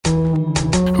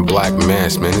Black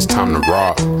mass, man, it's time to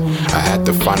rob. I had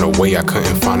to find a way, I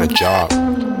couldn't find a job.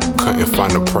 Couldn't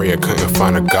find a prayer, couldn't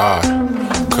find a God.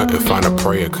 Couldn't find a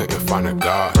prayer, couldn't find a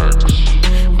God.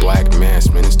 Black mass,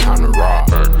 man, it's time to rob.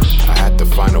 I had to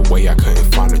find a way, I couldn't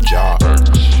find a job.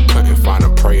 Couldn't find a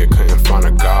prayer, couldn't find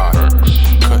a God.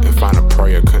 Couldn't find a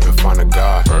prayer, couldn't find a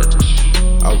God.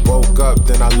 I woke up,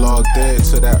 then I logged in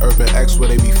to that Urban X where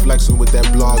they be flexing with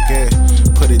that blog in.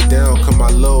 Put it down, cause my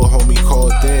little homie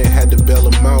called in. Had to bail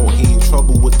him out, he in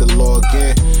trouble with the law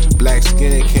again. Black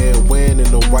skin can't win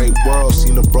in the white world.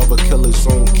 Seen a brother kill his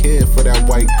own kid for that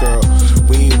white girl.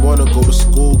 We ain't wanna go to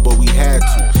school, but we had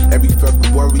to. Every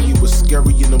February it was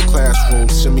scary in them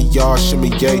classrooms. Shimmy y'all, shimmy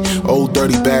yay. Old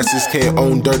dirty bastards can't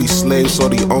own dirty slaves, so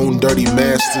they own dirty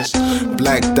masters.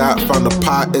 Black Dot found a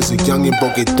pot as a youngin',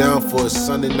 broke it down for his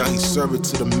son, and now he serve it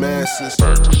to the masses.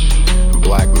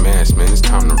 Black mass, man, it's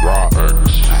time to rob.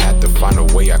 I had to find a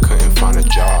way, I couldn't find a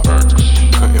job.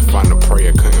 Couldn't find a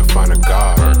prayer, couldn't find a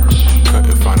God.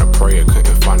 Couldn't find a prayer,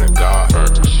 couldn't find a God.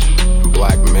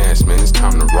 Black mass, man, it's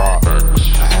time to rob.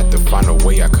 I had to find a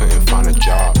way, I couldn't find a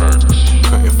job.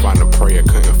 Couldn't find a prayer,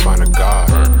 couldn't find a God.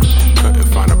 Couldn't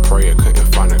find a prayer,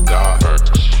 couldn't find a God.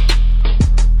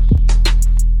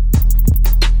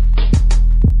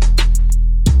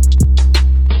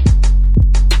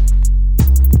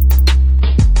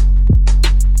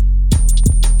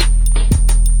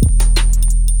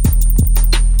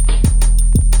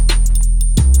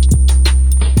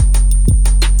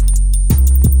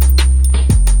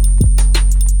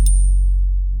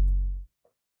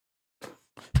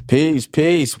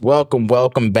 Peace. Welcome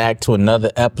back to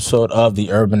another episode of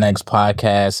the Urban X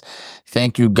Podcast.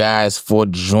 Thank you guys for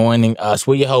joining us.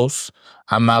 We're your hosts.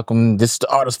 I'm Malcolm. This is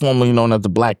the artist formerly known as the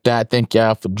Black Dot. Thank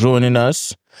y'all for joining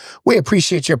us. We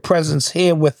appreciate your presence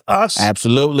here with us.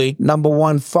 Absolutely. Number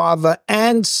one father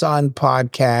and son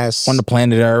podcast On the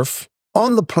planet Earth.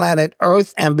 On the planet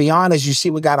Earth and beyond. As you see,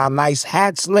 we got our nice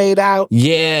hats laid out.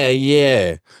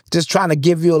 Yeah. Just trying to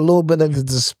give you a little bit of the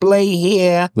display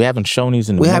here. We haven't shown these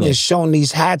in a minute. We haven't shown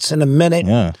these hats in a minute.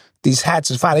 Yeah. These hats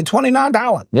is fine. They're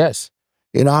 $29. Yes.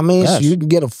 You know what I mean? Yes. So you can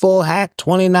get a full hat,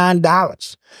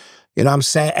 $29. You know what I'm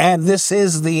saying? And this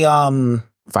is the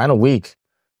Final week.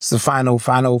 It's the final week.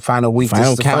 Final This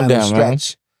is the countdown, final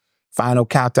stretch. Final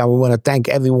countdown. We want to thank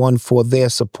everyone for their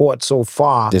support so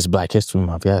far. This Black History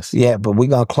Month, yes. Yeah, but we're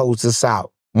going to close this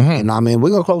out. Mm-hmm. You know what I mean?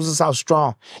 We're going to close this out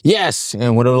strong. Yes,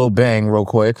 and with a little bang real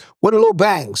quick. With a little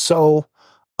bang. So,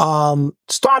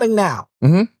 starting now.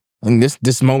 Mm-hmm. In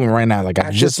this moment right now, like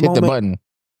I just hit the button.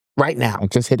 Right now. I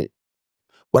just hit it.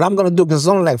 What I'm going to do, because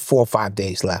there's only like 4 or 5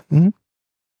 days left. Mm-hmm.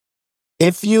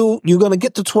 If you're going to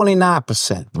get to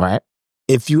 29%. Right.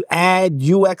 If you add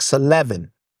UX11.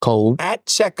 Code. At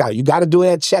checkout. You got to do it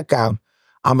at checkout.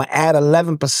 I'm going to add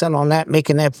 11% on that,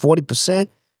 making that 40%.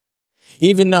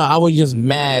 Even though I was just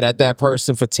mad at that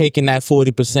person for taking that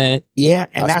 40%. Yeah,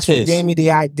 and that's what gave me the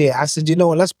idea. I said, you know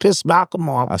what, let's piss Malcolm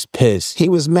off. I was pissed. He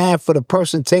was mad for the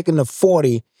person taking the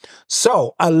 40.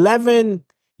 So 11,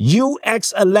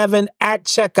 UX11 at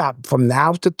checkout from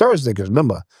now to Thursday. Because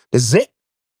remember, this is it.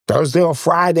 Thursday or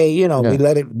Friday, we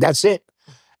let it, that's it.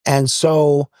 And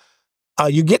so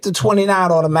you get to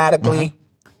 29 automatically. Mm-hmm.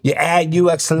 You add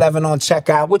UX11 on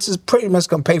checkout, which is pretty much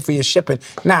going to pay for your shipping.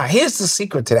 Now, here's the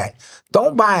secret to that.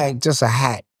 Don't buy just a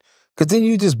hat, because then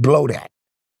you just blow that.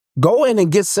 Go in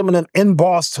and get some of them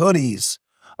embossed hoodies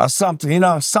or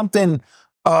something, something,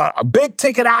 big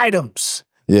ticket items.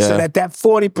 Yeah. So that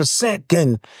 40%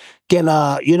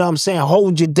 can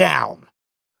hold you down.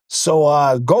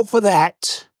 So go for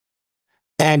that.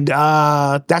 And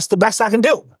that's the best I can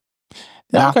do.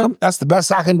 Malcolm, okay. That's the best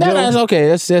I can do. That's okay.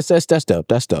 That's dope.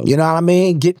 That's dope. You know what I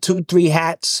mean? Get 2-3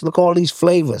 hats. Look at all these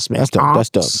flavors, man. That's dope. That's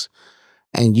dope.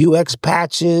 And UX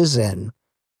patches and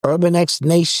Urban X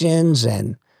Nations,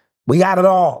 and we got it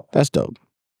all. That's dope.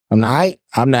 I'm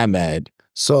not mad.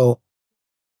 So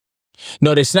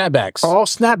no, they're snapbacks. All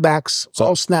snapbacks.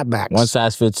 All snapbacks. One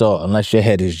size fits all, unless your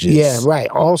head is just right.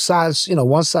 All size,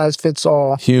 one size fits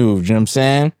all. Huge, you know what I'm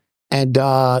saying? And,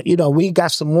 we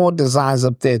got some more designs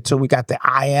up there, too. We got the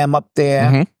I Am up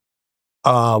there.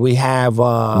 Mm-hmm. We have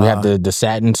the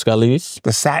satin scullies.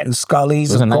 The satin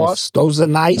scullies, of course. Nice. Those are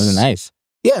nice. Those are nice.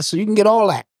 Yeah, so you can get all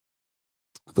that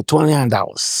for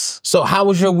 $29. So how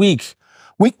was your week?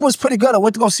 Week was pretty good. I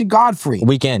went to go see Godfrey.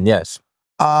 Weekend, yes.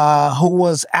 Who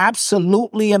was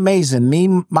absolutely amazing. Me,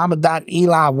 Mama Dot, and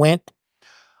Eli went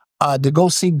to go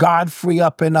see Godfrey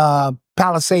up in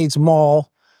Palisades Mall.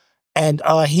 And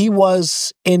he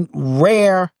was in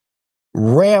rare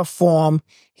form.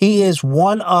 He is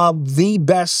one of the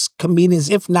best comedians,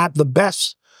 if not the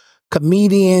best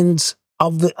comedians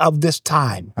of this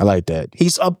time. I like that.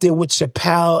 He's up there with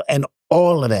Chappelle and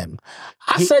all of them.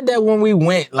 I said that when we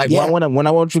went, like when I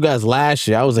went with you guys last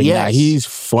year, I was like, yeah, he's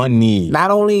funny.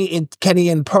 Not only can he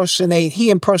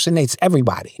impersonates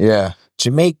everybody. Yeah.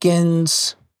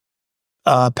 Jamaicans,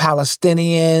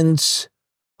 Palestinians,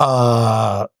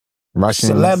 Russians.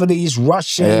 Celebrities,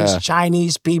 Russians,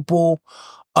 Chinese people.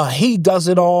 He does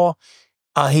it all.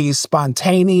 He's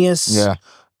spontaneous. Yeah.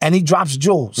 And he drops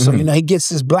jewels. So, he gets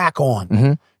his black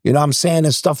on. You know what I'm saying?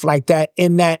 And stuff like that.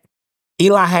 In that,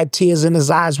 Eli had tears in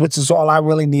his eyes, which is all I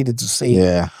really needed to see.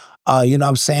 Yeah. You know what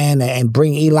I'm saying? And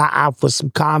bring Eli out for some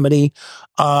comedy.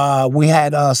 We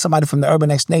had somebody from the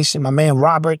Urban X Nation, my man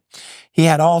Robert. He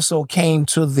had also came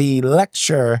to the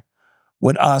lecture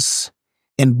with us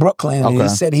in Brooklyn. And he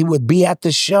said he would be at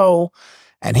the show.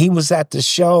 And he was at the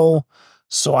show.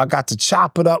 So I got to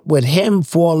chop it up with him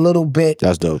for a little bit.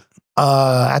 That's dope.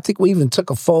 I think we even took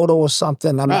a photo or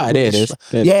something. There it is.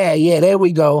 Yeah, there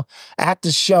we go. At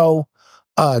the show,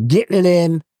 getting it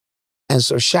in. And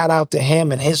so shout out to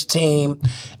him and his team.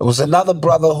 It was another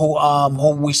brother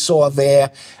whom we saw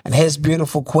there and his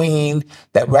beautiful queen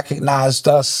that recognized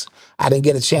us. I didn't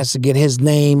get a chance to get his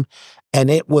name. And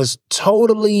it was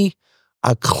totally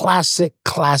a classic.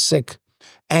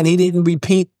 And he didn't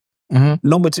repeat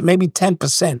no, maybe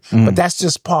 10%, but that's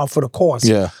just par for the course.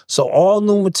 Yeah. So all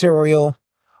new material,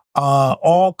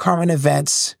 all current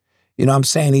events. You know what I'm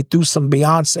saying? He threw some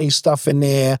Beyonce stuff in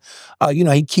there.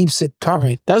 He keeps it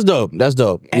current. That's dope.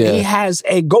 And he has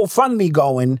a GoFundMe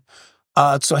going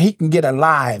so he can get a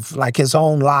live, like his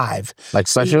own live. Like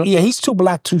special? He's too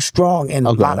black, too strong in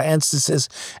a lot of instances.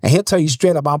 And he'll tell you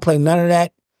straight up, I don't play none of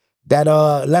that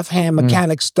left-hand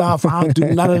mechanic stuff. I don't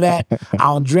do none of that. I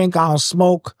don't drink. I don't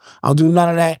smoke. I don't do none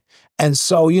of that. And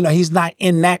so, he's not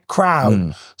in that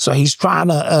crowd. So he's trying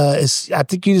to, I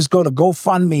think you just go to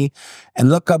GoFundMe and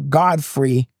look up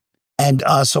Godfrey. And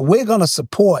so we're going to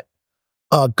support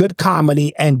good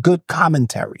comedy and good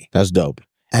commentary. That's dope.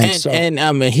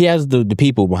 And he has the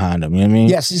people behind him, you know what I mean?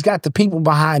 Yes, he's got the people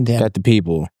behind him. Got the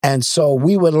people. And so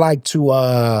we would like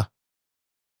to,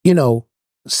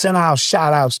 send our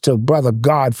shout outs to Brother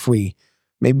Godfrey.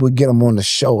 Maybe we'll get him on the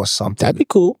show or something. That'd be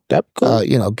cool. Get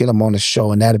him on the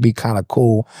show and that'd be kind of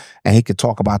cool. And he could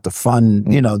talk about the fun,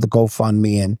 the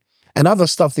GoFundMe and other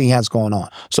stuff that he has going on.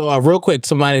 So real quick,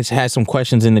 somebody has some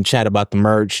questions in the chat about the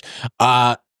merch.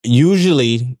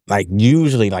 Usually like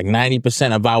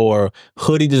 90% of our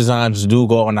hoodie designs do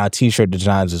go on our t-shirt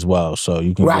designs as well. So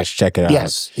you can just check it out.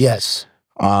 Yes.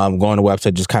 Go on the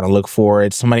website, just kind of look for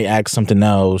it. Somebody asked something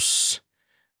else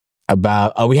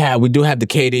about we do have the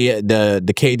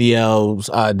KDL's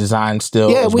design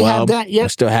still. Yeah, as we well. have that. Yeah, we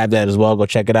still have that as well. Go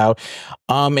check it out.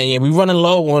 And we're running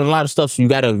low on a lot of stuff, so you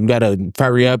gotta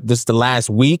hurry up. This is the last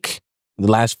week,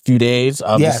 the last few days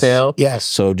of the sale. Yes.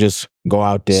 So just go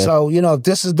out there. So if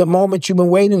this is the moment you've been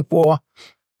waiting for,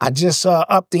 I just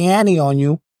upped the ante on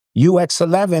you.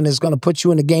 UX11 is going to put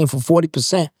you in the game for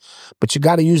 40%, but you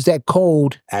got to use that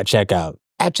code at checkout.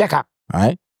 At checkout. All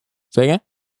right. Say again.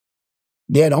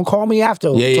 Yeah, don't call me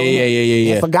after.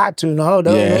 Yeah. I forgot to. No,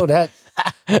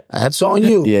 that's on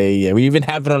you. Yeah. We even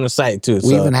have it on the site too.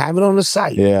 We even have it on the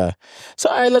site. Yeah. So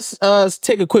all right, let's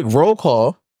take a quick roll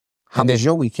call. How was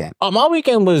your weekend? My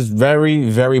weekend was very,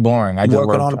 very boring. I just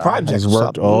worked on the project. I just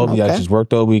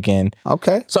worked all weekend.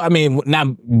 Okay. So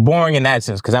not boring in that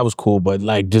sense because that was cool, but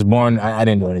like just boring. I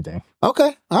didn't do anything.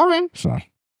 Okay. All right. So.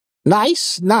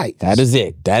 Nice. That is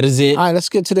it. All right, let's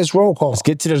get to this roll call.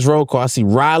 I see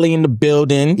Riley in the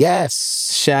building.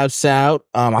 Yes. Shouts out.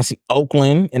 I see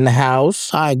Oakland in the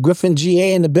house. All right, Griffin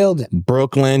GA in the building.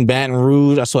 Brooklyn, Baton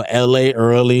Rouge. I saw LA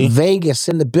early. Vegas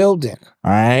in the building.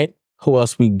 All right. Who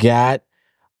else we got?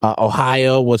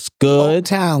 Ohio, what's good?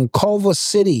 Oaktown, Culver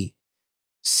City,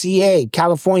 CA,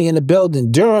 California in the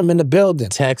building. Durham in the building.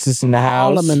 Texas in the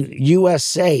house. Harlem,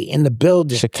 USA in the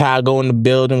building. Chicago in the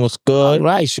building, what's good? All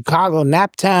right, Chicago,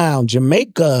 Naptown,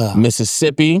 Jamaica.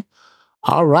 Mississippi.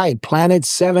 All right, Planet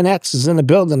 7X is in the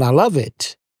building. I love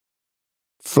it.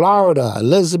 Florida,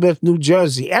 Elizabeth, New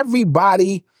Jersey.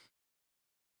 Everybody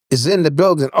is in the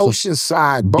building.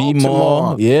 Oceanside,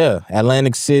 Baltimore. Yeah.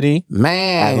 Atlantic City.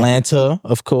 Man. Atlanta,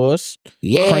 of course.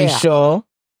 Yeah. Crenshaw.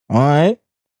 All right.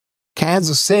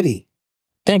 Kansas City.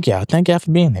 Thank y'all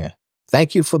for being here.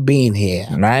 Thank you for being here.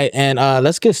 All right. And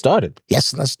let's get started.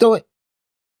 Yes, let's do it.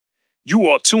 You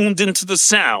are tuned into the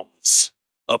sounds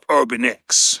of Urban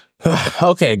X.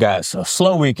 Okay, guys. So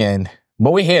slow weekend,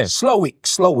 But we're here. Slow week.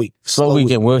 Slow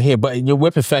weekend. We're here, but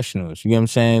we're professionals. You know what I'm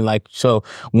saying? Like, so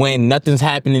when nothing's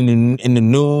happening in the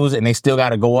news and they still got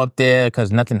to go up there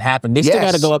because nothing happened, they still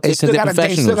got to go up there because they're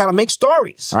professionals. They still got to make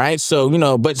stories. All right, so, you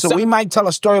know, but... So we might tell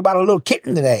a story about a little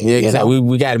kitten today. Yeah, exactly.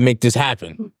 We got to make this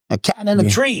happen. A cat in a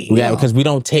tree. Yeah, because we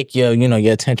don't take your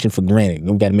attention for granted.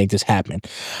 We got to make this happen.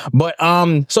 But,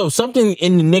 so something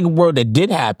in the nigga world that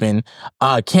did happen,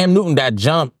 Cam Newton got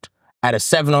jumped at a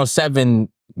 7-on-7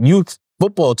 youth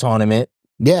football tournament.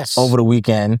 Yes. Over the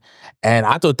weekend. And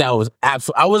I thought that was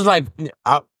absolutely... I was like...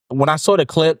 when I saw the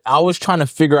clip, I was trying to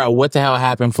figure out what the hell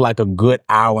happened for like a good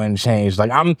hour and change. Like,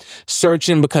 I'm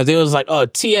searching because it was like, oh,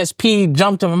 TSP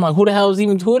jumped him. I'm like, who the hell is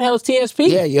TSP?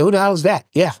 Yeah, who the hell is that?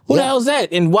 Yeah. Who the hell is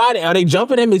that? And why are they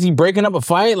jumping him? Is he breaking up a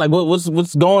fight? Like,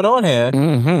 what's going on here?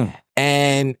 Mm-hmm.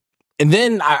 And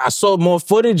then I saw more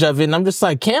footage of it, and I'm just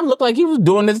like, Cam looked like he was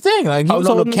doing his thing. Like,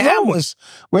 Cam was...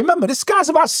 Remember, this guy's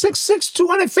about 6'6",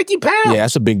 250 pounds. Yeah,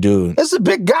 that's a big dude. That's a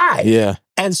big guy. Yeah.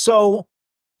 And so...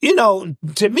 You know,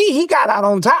 to me, he got out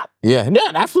on top. Yeah,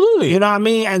 absolutely. You know what I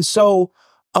mean? And so,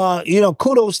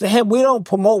 kudos to him. We don't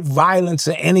promote violence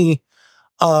in any,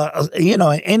 in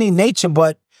any nature,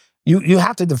 but you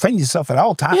have to defend yourself at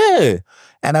all times. Yeah.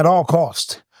 And at all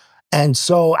costs. And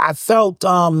so I felt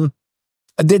that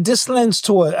this lends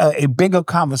to a bigger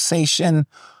conversation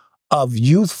of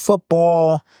youth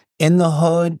football in the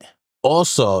hood.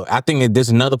 Also, I think that there's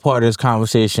another part of this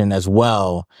conversation as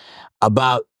well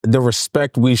about the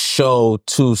respect we show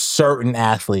to certain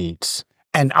athletes.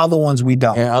 And other ones we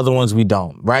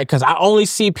don't. Right? Because I only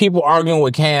see people arguing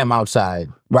with Cam outside.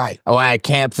 Right. Or at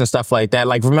camps and stuff like that.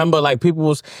 Like, remember, like,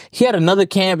 he had another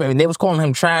camp and they was calling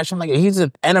him trash. I'm like, he's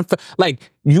an NFL.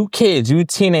 Like, you kids, you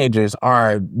teenagers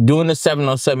are doing the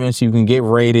 7-on-7 so you can get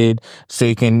rated, so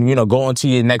you can, go into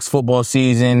your next football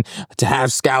season, to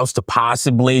have scouts to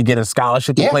possibly get a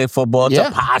scholarship to play football, to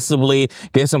possibly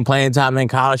get some playing time in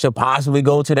college, to possibly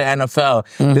go to the NFL.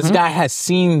 Mm-hmm. This guy has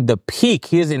seen the peak.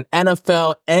 He's an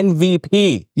NFL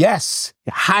MVP. Yes.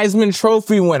 Heisman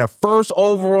Trophy winner, first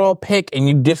overall pick, and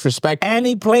you disrespect. And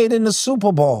he played in the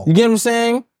Super Bowl. You get what I'm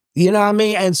saying? You know what I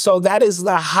mean? And so that is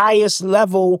the highest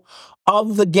level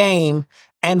of the game.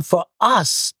 And for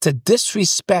us to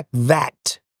disrespect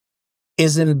that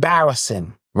is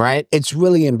embarrassing. Right? It's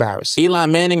really embarrassing. Eli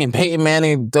Manning and Peyton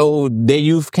Manning, though, their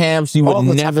youth camps, you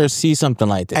would never see something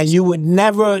like this. And you would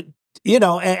never...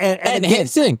 and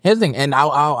here's the thing, and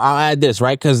I'll add this,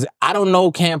 right? Because I don't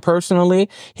know Cam personally.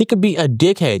 He could be a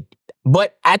dickhead,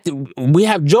 but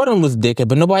Jordan was a dickhead,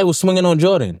 but nobody was swinging on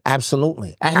Jordan.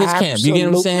 Absolutely. At his camp, you get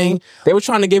what I'm saying? They were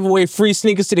trying to give away free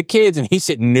sneakers to the kids, and he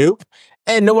said nope,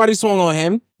 and nobody swung on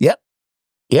him. Yep.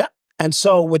 And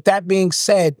so, with that being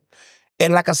said,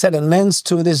 and like I said, it lends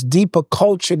to this deeper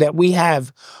culture that we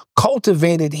have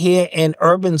cultivated here in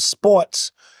urban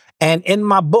sports, and in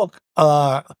my book,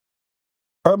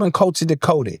 Urban Culture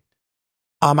Decoded,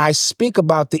 I speak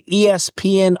about the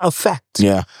ESPN effect.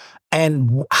 Yeah.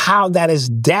 And how that has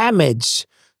damaged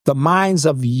the minds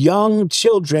of young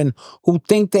children who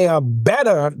think they are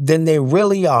better than they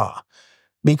really are.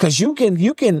 Because you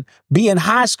can be in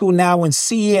high school now and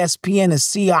see ESPN and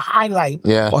see a highlight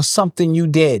or something you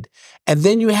did. And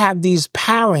then you have these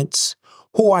parents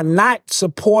who are not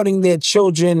supporting their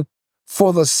children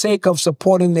for the sake of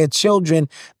supporting their children.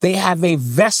 They have a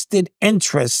vested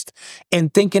interest in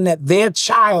thinking that their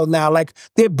child now, like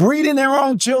they're breeding their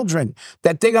own children,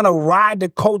 that they're going to ride the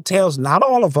coattails. Not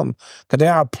all of them, because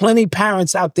there are plenty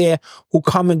parents out there who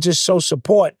come and just show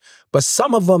support. But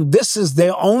some of them, this is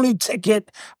their only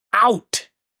ticket out.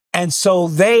 And so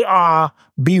they are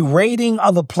berating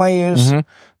other players. Mm-hmm.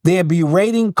 They're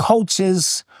berating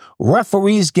coaches.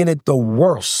 Referees get it the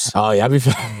worst. Oh yeah, I be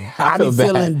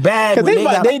feeling bad.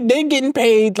 Because they getting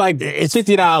paid like it's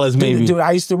 $50 maybe. Dude,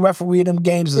 I used to referee them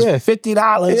games. It's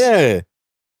 $50. Yeah.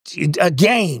 A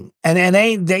game. And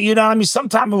ain't that, you know what I mean?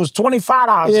 Sometimes it was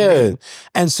 $25. Yeah.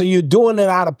 And so you're doing it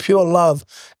out of pure love.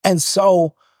 And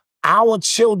so our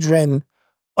children,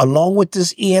 along with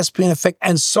this ESPN effect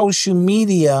and social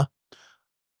media,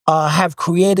 have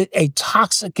created a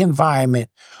toxic environment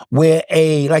where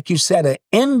like you said, an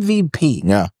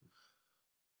MVP,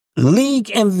 league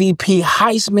MVP,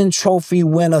 Heisman Trophy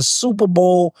winner, Super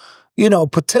Bowl,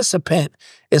 participant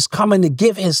is coming to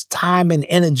give his time and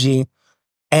energy,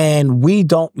 and we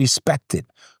don't respect it.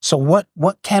 So what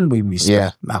can we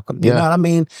respect, Malcolm? You know what I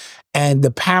mean? And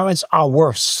the parents are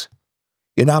worse.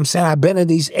 You know what I'm saying? I've been to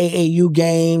these AAU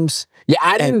games. Yeah,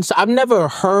 I've never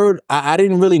heard, I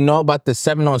didn't really know about the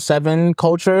 7-on-7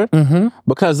 culture. Mm-hmm.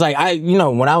 Because like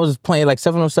when I was playing, like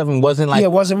 7-on-7 wasn't like,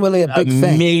 it wasn't really a big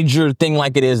thing. Major thing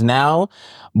like it is now.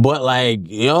 But like,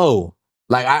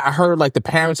 Like I heard like the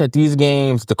parents at these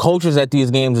games, the coaches at these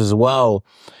games as well,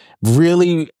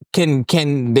 really can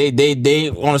they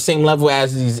on the same level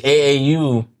as these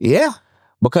AAU. Yeah.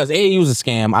 Because AAU is a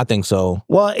scam, I think so.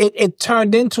 Well, it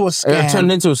turned into a scam. It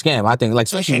turned into a scam, I think. Like,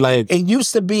 especially like it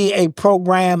used to be a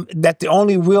program that the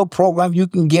only real program you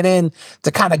can get in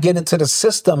to kind of get into the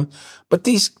system. But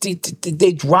they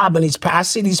robbing these parents. I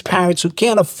see these parents who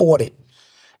can't afford it.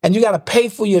 And you got to pay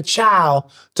for your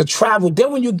child to travel.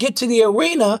 Then when you get to the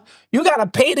arena, you got to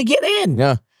pay to get in.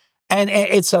 Yeah. And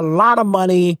it's a lot of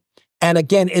money. And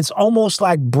again, it's almost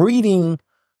like breeding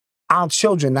our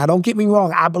children. Now, don't get me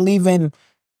wrong. I believe in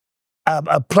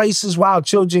places where our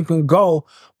children can go,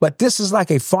 but this is like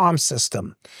a farm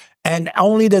system. And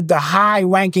only the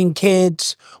high-ranking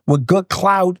kids with good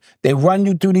clout, they run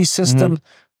you through these systems.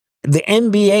 Mm-hmm. The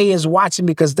NBA is watching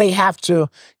because they have to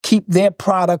keep their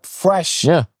product fresh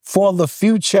for the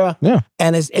future. Yeah.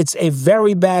 And it's a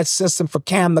very bad system for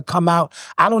Cam to come out.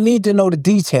 I don't need to know the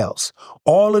details.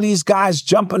 All of these guys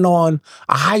jumping on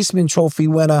a Heisman Trophy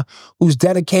winner who's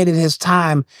dedicated his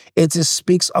time, it just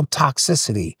speaks of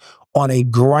toxicity on a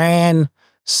grand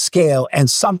scale. And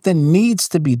something needs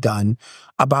to be done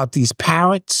about these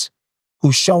parents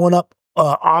who's showing up,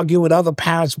 arguing with other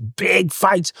parents, big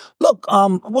fights. Look,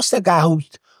 what's that guy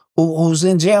who's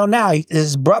in jail now?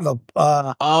 His brother.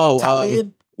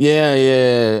 Yeah.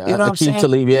 You know what I'm saying?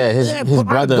 Talib, his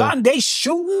brother. Gun, they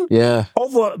shooting. Yeah.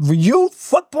 Over youth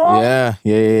football.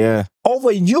 Yeah.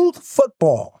 Over youth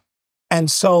football, and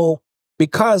so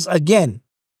because again,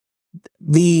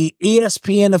 the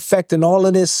ESPN effect and all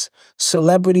of this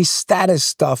celebrity status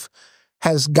stuff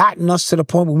has gotten us to the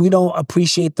point where we don't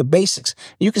appreciate the basics.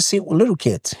 You can see it with little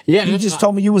kids. Yeah. You just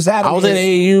told me you was at it. I was at an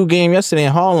AAU game yesterday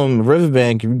in Harlem,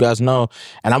 Riverbank, if you guys know.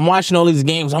 And I'm watching all these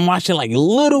games. I'm watching like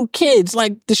little kids.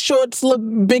 Like the shorts look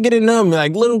bigger than them.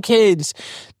 Like little kids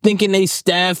thinking they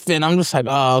Steph. And I'm just like,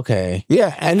 oh, okay.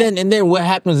 Yeah. And then what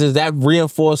happens is that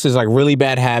reinforces like really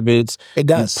bad habits. It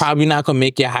does. You're probably not going to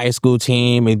make your high school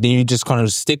team. And then you just kind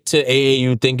of stick to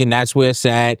AAU thinking that's where it's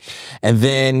at. And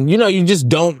then, you just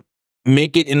don't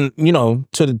make it in,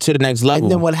 to the next level.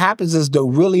 And then what happens is the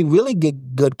really, really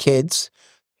good kids,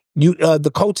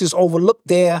 the coaches overlook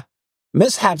their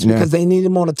mishaps because they need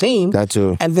them on the team. That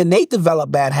too. And then they develop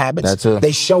bad habits. That too.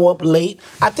 They show up late.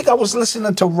 I think I was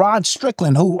listening to Rod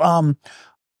Strickland, who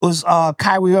was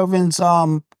Kyrie Irving's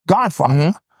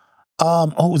godfather,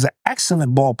 who was an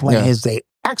excellent ball player in his day.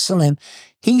 Excellent.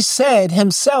 He said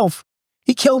himself,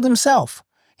 he killed himself.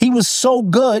 He was so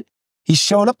good, he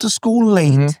showed up to school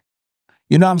late. Mm-hmm.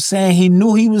 You know what I'm saying? He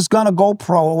knew he was going to go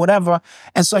pro or whatever.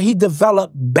 And so he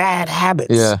developed bad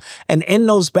habits. Yeah. And in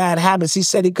those bad habits, he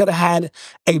said he could have had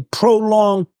a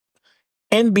prolonged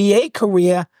NBA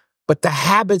career, but the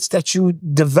habits that you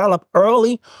develop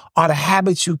early are the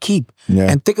habits you keep.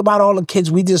 Yeah. And think about all the kids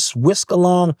we just whisk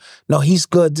along. No, he's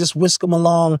good. Just whisk him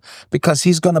along because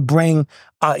he's going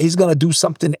to do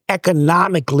something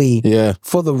economically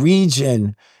for the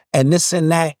region and this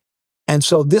and that. And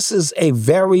so this is a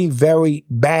very, very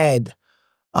bad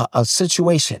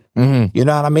situation. Mm-hmm. You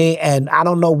know what I mean? And I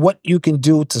don't know what you can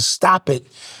do to stop it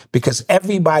because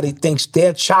everybody thinks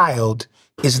their child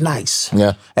is nice.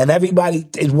 Yeah. And everybody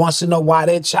wants to know why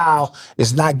their child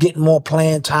is not getting more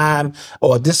playing time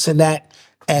or this and that.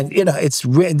 And, it's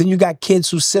then you got kids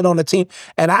who sit on the team.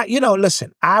 And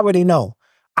listen, I already know.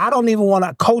 I don't even want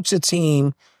to coach a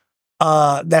team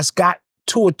that's got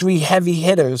 2 or 3 heavy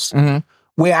hitters. Mm-hmm.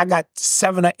 Where I got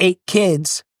 7 or 8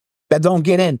 kids that don't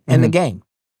get in the game.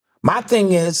 My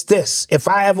thing is this. If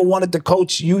I ever wanted to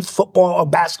coach youth football or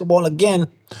basketball again,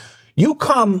 you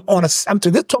come on I'm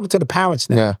talking to the parents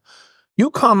now. Yeah. You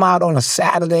come out on a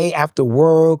Saturday after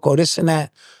work or this and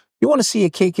that. You want to see your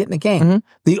kid get in the game. Mm-hmm.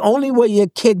 The only way your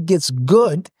kid gets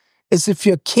good is if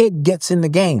your kid gets in the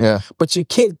game. Yeah. But your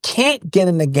kid can't get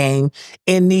in the game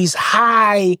in these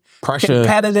high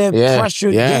competitive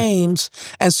pressured games.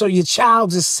 And so your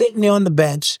child is sitting there on the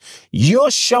bench. You're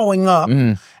showing up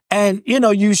and,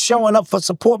 you showing up for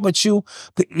support, but you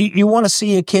want to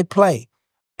see your kid play.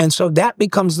 And so that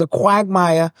becomes the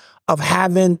quagmire of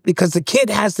because the kid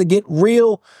has to get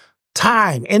real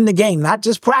time in the game, not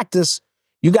just practice.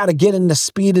 You got to get in the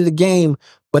speed of the game,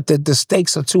 but the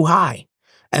stakes are too high.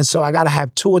 And so I got to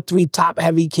have 2 or 3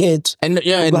 top-heavy kids who are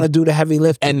going to do the heavy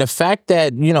lifting. And the fact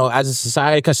that, as a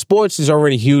society, because sports is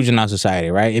already huge in our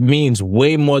society, right? It means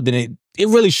way more than it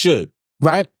really should,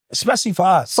 right? Especially for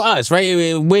us. For us, right?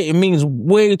 It means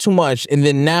way too much. And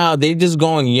then now they're just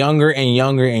going younger and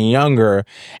younger and younger.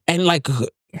 And,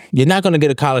 you're not going to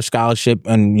get a college scholarship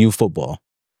in youth football.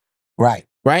 Right.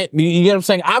 Right? You get what I'm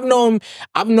saying?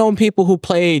 I've known people who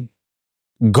played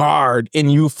guard in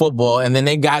youth football, and then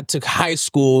they got to high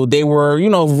school, they were,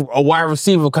 a wide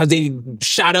receiver because they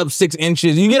shot up 6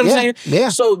 inches. You get what I'm saying? Yeah.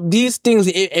 So these things,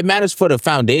 it matters for the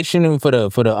foundation and for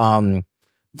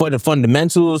the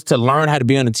fundamentals, to learn how to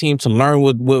be on the team, to learn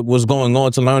what was going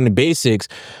on, to learn the basics.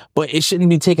 But it shouldn't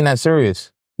be taken that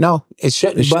serious. No, it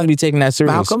shouldn't. It shouldn't be taken that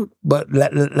serious. Malcolm, but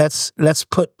let's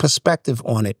put perspective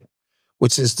on it,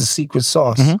 which is the secret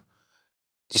sauce. Mm-hmm.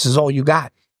 This is all you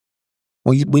got.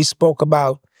 We spoke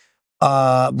about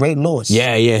Ray Lewis.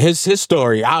 Yeah. His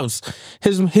story.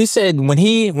 He said when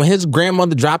his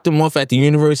grandmother dropped him off at the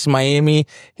University of Miami,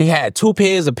 he had 2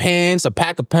 pairs of pants, a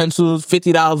pack of pencils,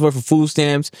 $50 worth of food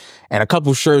stamps, and a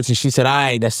couple shirts. And she said, "All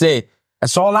right, that's it.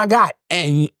 That's all I got."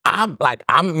 And I'm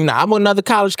another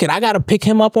college kid. I gotta pick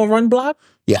him up on run block.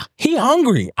 Yeah, he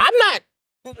hungry. I'm not.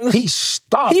 He's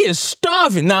starving. He is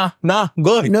starving. Nah,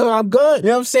 good. No, I'm good. You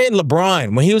know what I'm saying?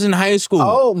 LeBron, when he was in high school.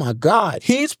 Oh, my God.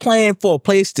 He's playing for a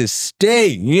place to stay.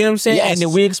 You know what I'm saying? Yes. And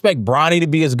then we expect Bronny to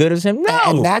be as good as him? No.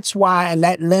 And that's why, and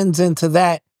that lends into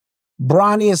that,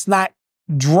 Bronny is not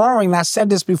drawing. I said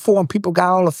this before and people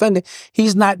got all offended.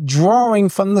 He's not drawing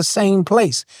from the same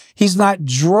place. He's not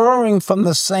drawing from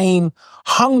the same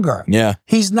hunger. Yeah.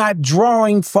 He's not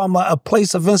drawing from a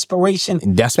place of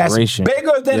inspiration Desperation. that's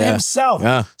bigger than himself.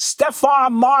 Yeah.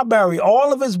 Stephon Marbury,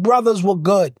 all of his brothers were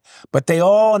good, but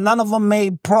none of them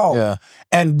made pro. Yeah.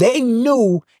 And they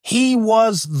knew he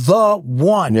was the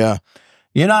one. Yeah.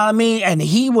 You know what I mean? And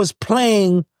he was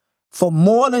playing for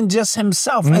more than just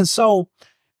himself. Mm-hmm. And so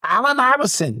Allen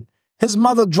Iverson, his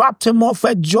mother dropped him off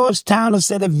at Georgetown and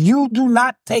said, "If you do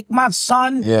not take my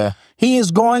son, he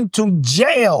is going to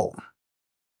jail."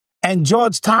 And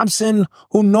George Thompson,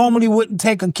 who normally wouldn't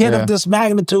take a kid of this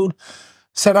magnitude,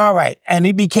 said, "All right." And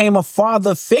he became a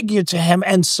father figure to him.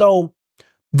 And so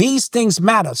these things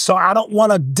matter. So I don't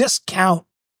want to discount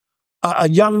a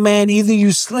young man. Either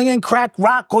you slinging crack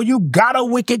rock or you got a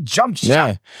wicked jump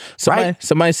shot. Yeah.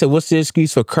 Somebody said, what's the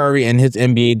excuse for Curry and his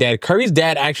NBA dad? Curry's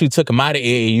dad actually took him out of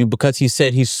AAU because he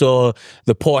said he saw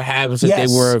the poor habits that they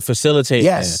were facilitating.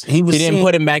 Yes. He didn't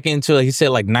put him back into, he said,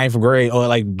 like 9th grade or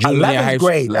like junior high school.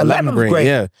 11th grade.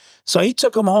 Yeah. So he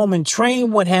took him home and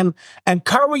trained with him. And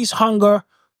Curry's hunger,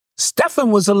 Stephen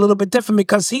was a little bit different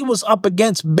because he was up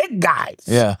against big guys.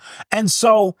 Yeah. And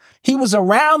so he was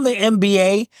around the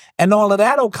NBA and all of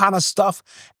that old kind of stuff.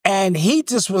 And he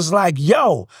just was like,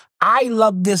 yo, I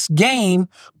love this game,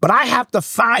 but I have to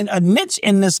find a niche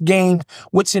in this game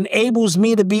which enables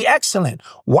me to be excellent.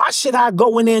 Why should I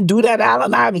go in there and do that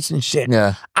Allen Iverson shit?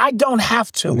 Yeah. I don't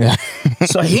have to. Yeah.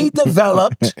 So he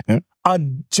developed a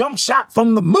jump shot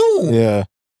from the moon. Yeah.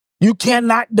 You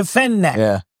cannot defend that.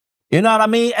 Yeah. You know what I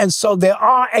mean? And so there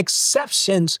are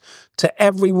exceptions to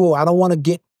every rule. I don't want to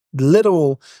get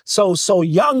literal. So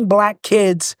young black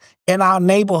kids in our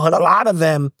neighborhood, a lot of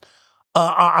them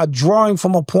are drawing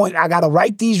from a point, I got to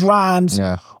write these rhymes,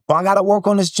 or I got to work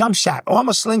on this jump shot, or I'm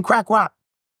a sling crack rock.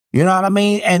 You know what I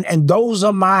mean? And those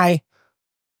are my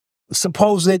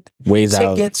supposed ways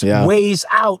tickets, out. ways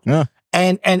out. Yeah.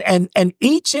 And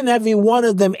each and every one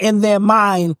of them in their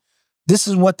mind, this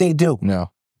is what they do. Yeah.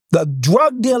 The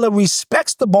drug dealer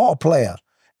respects the ball player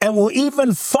and will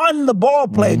even fund the ball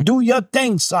player. Mm-hmm. Do your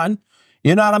thing, son.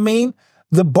 You know what I mean?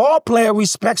 The ball player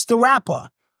respects the rapper.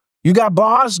 You got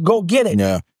bars, go get it.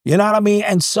 Yeah. You know what I mean?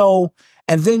 And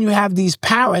then you have these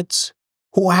parents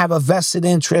who have a vested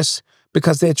interest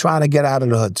because they're trying to get out of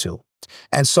the hood too.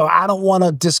 And so I don't want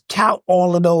to discount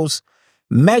all of those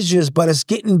measures, but it's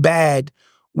getting bad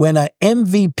when an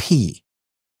MVP,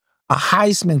 a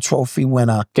Heisman Trophy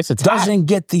winner, doesn't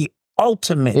get the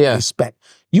ultimate respect.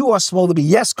 You are supposed to be,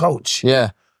 yes, coach.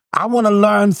 Yeah. I want to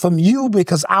learn from you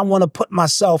because I want to put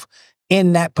myself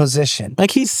in that position.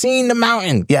 Like he's seen the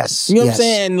mountain. Yes. You know what I'm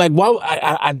saying? Like, why?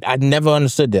 I never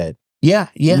understood that. Yeah.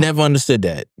 Never understood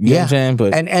that. You know what I'm saying?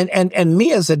 But and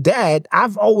me as a dad,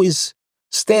 I've always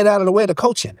stayed out of the way of the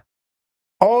coaching.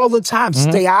 All the time. Mm-hmm.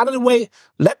 Stay out of the way.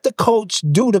 Let the coach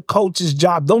do the coach's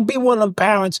job. Don't be one of them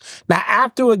parents. Now,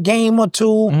 after a game or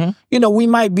two, we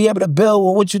might be able to build,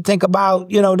 well, what you think about,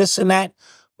 this and that.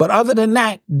 But other than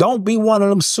that, don't be one of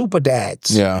them super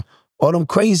dads. Yeah. Or them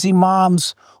crazy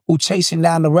moms who chasing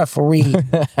down the referee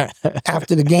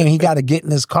after the game. He got to get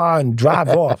in his car and drive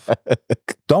off.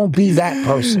 Don't be that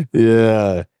person.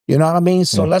 Yeah. You know what I mean?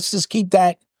 So let's just keep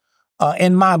that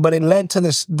in mind, but it led to the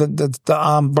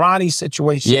Bronny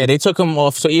situation. Yeah, they took him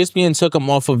off. So ESPN took him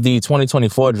off of the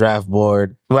 2024 draft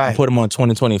board, right? Put him on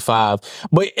 2025.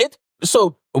 But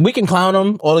so we can clown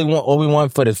him all we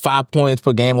want for the 5 points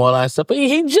per game, all that stuff. But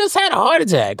he just had a heart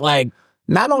attack. Like,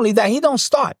 not only that, he don't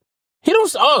start.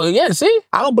 Oh yeah, see,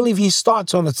 I don't believe he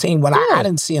starts on the team. When I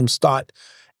didn't see him start.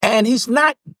 And he's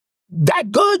not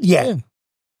that good yet. Yeah.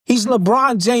 He's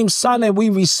LeBron James' son, and we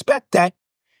respect that.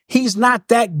 He's not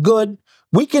that good.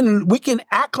 We can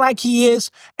act like he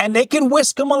is, and they can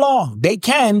whisk him along. They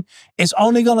can. It's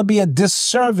only going to be a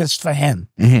disservice for him.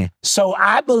 Mm-hmm. So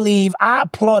I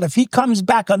applaud. If he comes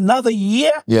back another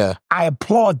year, I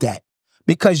applaud that.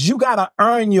 Because you got to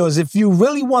earn yours. If you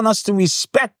really want us to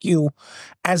respect you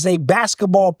as a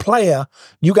basketball player,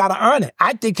 you got to earn it.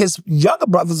 I think his younger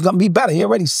brother's going to be better. He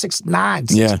already 6'9",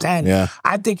 6'10". Yeah.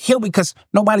 I think because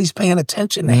nobody's paying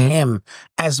attention to him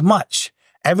as much.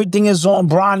 Everything is on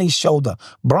Bronny's shoulder.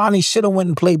 Bronny should have went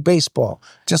and played baseball.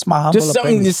 Just my humble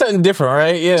opinion. Just something different,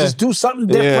 right? Yeah. Just do something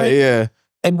different. Yeah.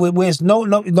 And where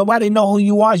nobody know who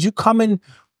you are. You coming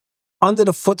under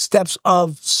the footsteps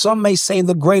of, some may say,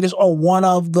 the greatest or one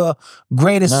of the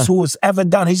greatest who has ever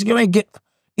done. He's going to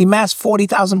he amassed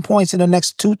 40,000 points in the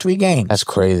next 2-3 games. That's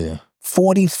crazy.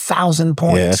 40,000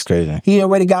 points. Yeah, that's crazy. He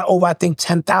already got over, I think,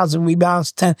 10,000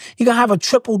 rebounds. He going to have a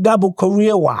triple-double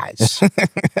career-wise.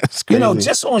 That's crazy.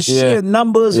 Just on sheer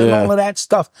numbers and all of that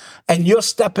stuff. And you're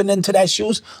stepping into that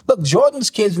shoes. Look, Jordan's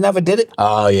kids never did it.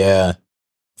 Oh, yeah.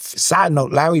 Side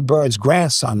note, Larry Bird's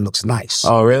grandson looks nice.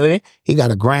 Oh, really? He got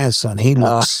a grandson. He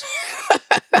looks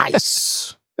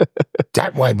nice.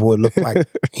 That white boy look like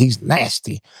he's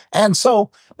nasty. And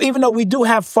so, even though we do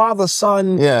have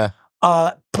father-son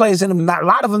players in them, a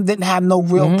lot of them didn't have no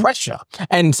real pressure.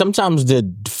 And sometimes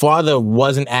the father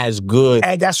wasn't as good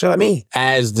And that's what I mean.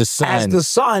 as the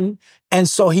son. And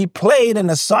so he played, and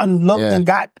the son looked and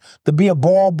got to be a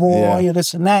ball boy and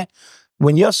this and that.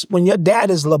 When your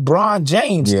dad is LeBron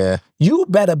James, you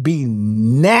better be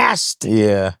nasty.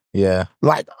 Yeah.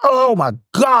 Like, oh my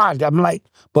God. I'm like,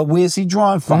 but where's he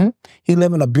drawing from? He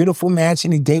live in a beautiful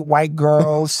mansion. He date white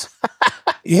girls.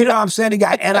 You know what I'm saying? He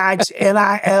got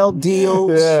NIL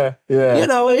deals. Yeah. You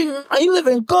know, he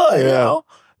living good, you know?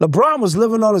 LeBron was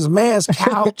living on his man's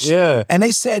couch. And they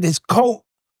said his coat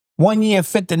one year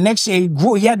fit the next year. He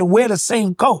grew. He had to wear the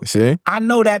same coat. See? I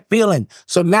know that feeling.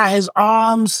 So now his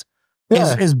arms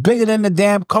is bigger than the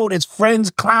damn coat. His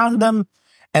friends clowned him,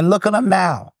 and look at him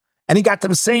now. And he got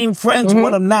them same friends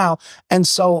with him now. And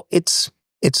so it's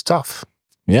tough.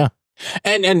 Yeah.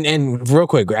 And real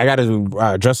quick, I got to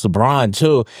address LeBron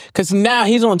too, because now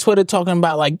he's on Twitter talking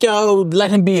about like, yo, let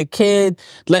him be a kid,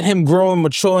 let him grow and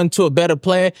mature into a better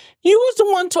player. He was the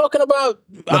one talking about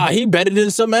he better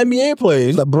than some NBA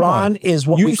players. LeBron is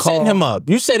what we call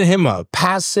You setting him up.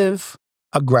 Passive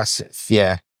aggressive.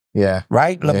 Yeah.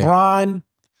 Right? LeBron,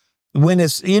 when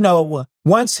it's,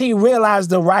 once he realized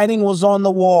the writing was on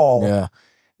the wall,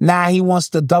 now he wants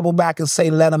to double back and say,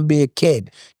 let him be a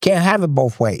kid. Can't have it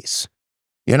both ways.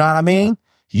 You know what I mean?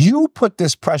 You put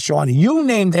this pressure on him. You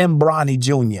named him Bronny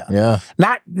Jr. Yeah.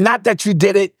 Not that you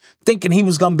did it thinking he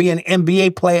was going to be an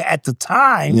NBA player at the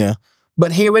time. Yeah.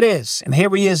 But here it is. And here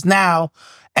he is now.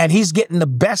 And he's getting the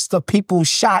best of people's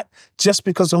shot just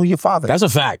because of who your father is.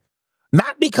 That's a fact.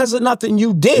 Not because of nothing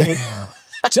you did.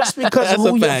 Just because of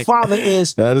who your father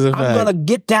is. That is a fact. I'm going to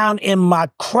get down in my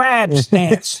crab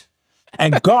stance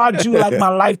and guard you like my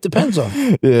life depends on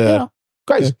it. Yeah.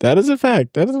 Crazy. That is a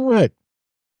fact.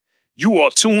 You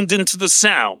are tuned into the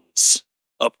sounds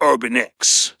of Urban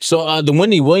X. So the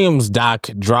Wendy Willams doc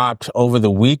dropped over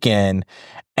the weekend,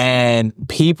 and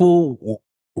people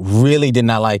really did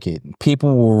not like it.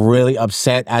 People were really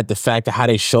upset at the fact of how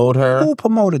they showed her. Who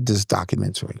promoted this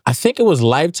documentary? I think it was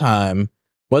Lifetime.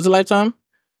 Was it Lifetime?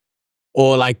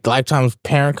 Or like Lifetime's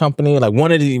parent company, like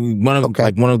one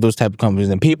of those type of companies.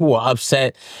 And people were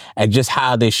upset at just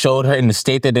how they showed her in the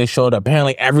state that they showed her.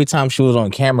 Apparently, every time she was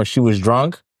on camera, she was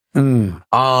drunk.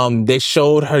 They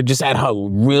showed her just at her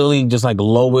really just like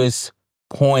lowest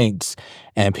points,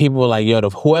 and people were like, yo,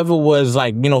 whoever was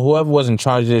in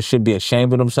charge of this should be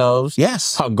ashamed of themselves.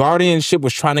 Yes. Her guardianship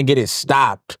was trying to get it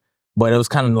stopped, but it was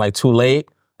kind of like too late.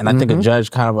 And I think a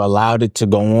judge kind of allowed it to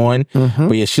go on.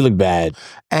 But yeah, she looked bad.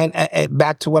 And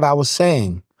back to what I was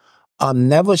saying,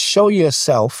 never show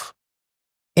yourself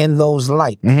in those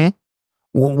light.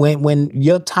 When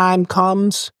your time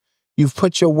comes, you've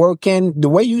put your work in. The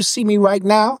way you see me right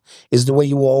now is the way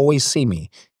you will always see me.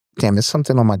 Damn, there's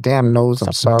something on my damn nose.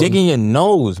 I'm sorry. Digging your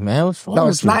nose, man. What's wrong No,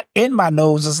 with it's you? not in my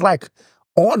nose. It's like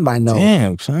on my nose.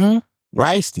 Damn, son.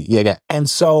 Ricey. Yeah. And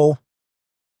so,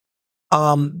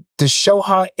 to show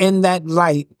her in that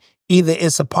light, either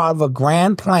it's a part of a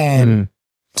grand plan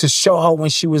to show her when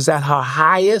she was at her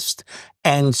highest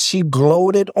and she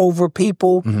gloated over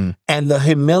people, and the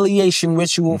humiliation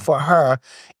ritual for her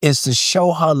is to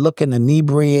show her looking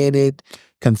inebriated,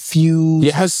 confused,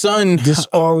 Yeah, her son,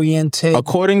 disoriented.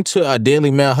 according to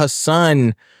Daily Mail, her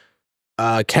son,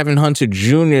 Kevin Hunter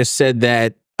Jr., said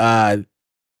that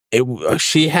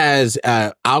she has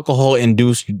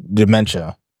alcohol-induced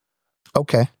dementia.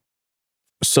 Okay.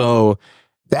 So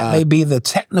that may be the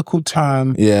technical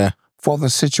term for the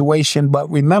situation. But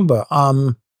remember,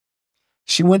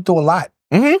 she went through a lot.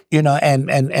 You know,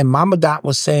 and Mama Dot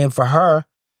was saying for her,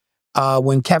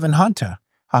 when Kevin Hunter,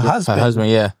 her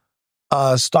husband,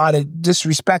 started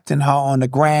disrespecting her on the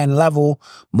grand level,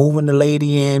 moving the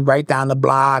lady in right down the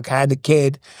block, had the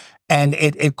kid, and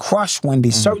it crushed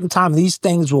Wendy. Certain times these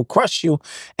things will crush you,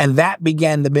 and that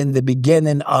began to be the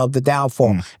beginning of the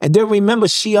downfall. And then remember,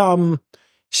 she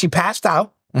passed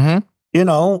out, you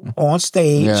know, on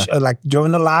stage, like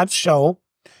during the live show,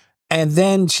 and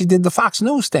then she did the Fox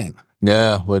News thing.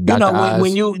 Yeah, with Dr. You know, Oz.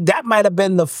 when that might have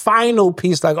been the final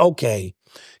piece, like, okay,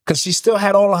 because she still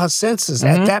had all of her senses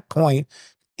at that point,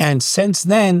 and since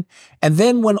then, and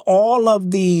then when all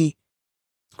of the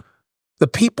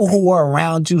people who were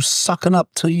around you sucking up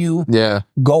to you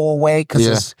go away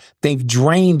because they've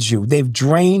drained you, they've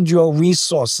drained your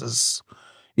resources.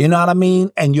 You know what I mean?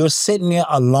 And you're sitting there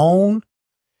alone.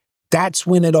 That's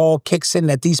when it all kicks in,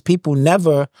 that these people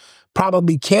never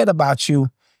probably cared about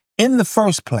you in the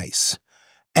first place.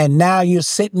 And now you're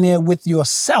sitting there with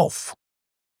yourself.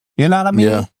 You know what I mean?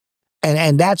 Yeah.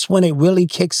 And that's when it really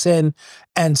kicks in.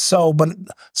 And so, but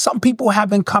some people have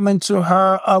been coming to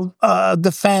her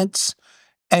defense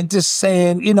and just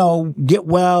saying, you know, get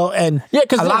well. And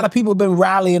a lot of people have been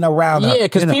rallying around her. Yeah,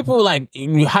 because people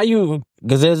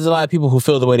because there's a lot of people who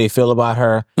feel the way they feel about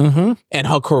her and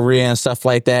her career and stuff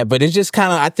like that. But it's just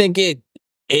kind of, I think it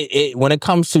when it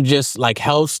comes to just like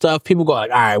health stuff, people go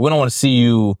like, all right, we don't want to see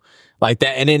you like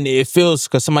that. And then it feels,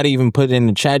 because somebody even put it in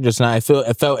the chat just now, it felt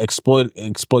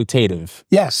exploitative.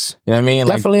 Yes. You know what I mean?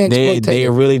 Definitely like exploitative.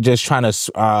 They're really just trying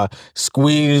to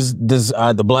squeeze this,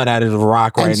 the blood out of the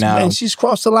rock right now. And she's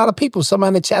crossed a lot of people. Somebody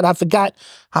in the chat, I forgot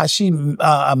how she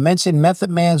mentioned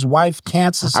Method Man's wife,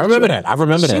 cancer. I remember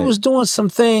that. She was doing some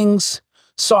things.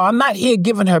 So I'm not here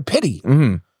giving her pity.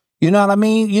 You know what I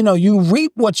mean? You know, you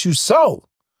reap what you sow,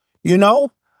 you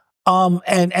know?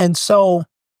 And so,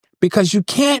 because you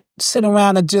can't sit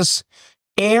around and just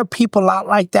air people out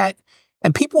like that.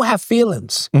 And people have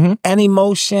feelings and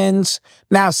emotions.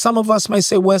 Now, some of us may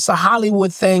say, well, it's a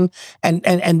Hollywood thing,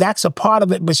 and that's a part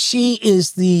of it. But she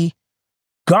is the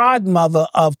godmother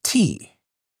of T.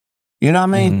 You know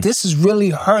what I mean? This is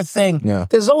really her thing. Yeah.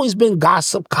 There's always been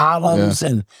gossip columns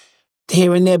and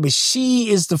here and there, but she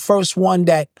is the first one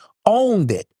that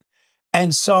owned it.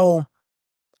 And so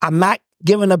I'm not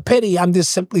giving her pity. I'm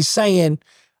just simply saying,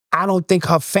 I don't think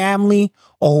her family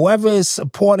or whoever is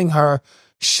supporting her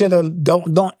should have,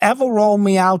 don't ever roll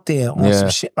me out there on some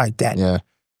shit like that. Yeah.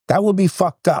 That would be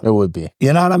fucked up. It would be.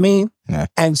 You know what I mean? Yeah.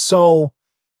 And so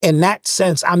in that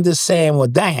sense, I'm just saying, well,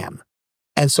 damn.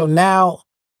 And so now,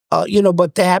 you know,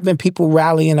 but there have been people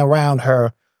rallying around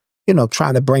her, you know,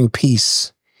 trying to bring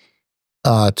peace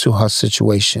to her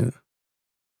situation.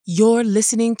 You're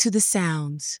listening to the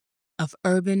sounds of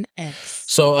Urban X.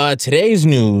 So today's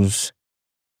news,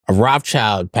 a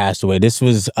Rothchild passed away. This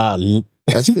was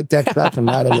let's get that cracking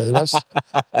out of there.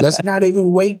 Let's not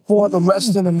even wait for the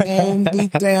rest of the man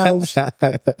details.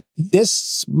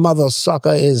 This mother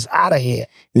sucker is out of here.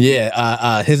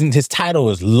 Yeah, his title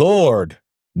is Lord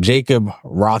Jacob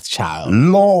Rothchild.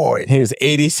 Lord. He was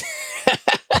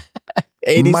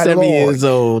 87 years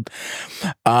old.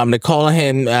 They call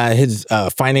him his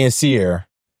financier.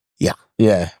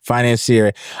 Yeah,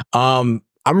 financier. I'm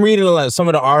reading some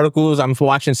of the articles. I'm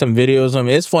watching some videos of him.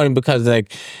 It's funny because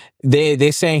like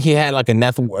they saying he had like a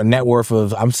net worth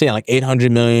of, I'm saying like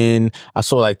 800 million. I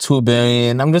saw like 2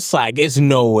 billion. I'm just like, it's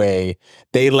no way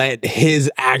they let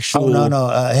his actual. Oh no,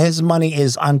 his money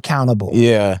is uncountable.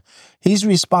 Yeah, he's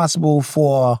responsible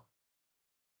for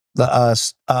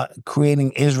the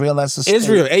creating Israel as a state.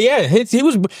 Israel. Yeah, he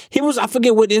was. I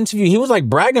forget what interview. He was like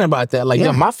bragging about that. Like,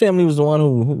 yeah, my family was the one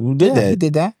who did that. He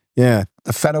did that. Yeah.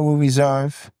 The Federal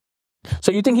Reserve.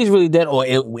 So you think he's really dead, or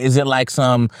is it like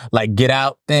some like Get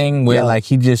Out thing where like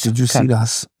he just? Did you see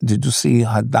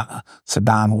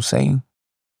Saddam Hussein?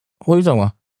 What are you talking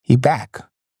about? He back.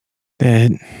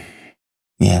 Dead.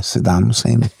 Yeah, Saddam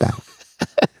Hussein is back.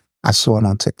 I saw it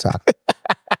on TikTok.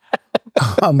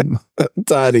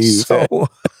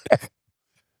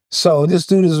 So this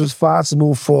dude is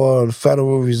responsible for the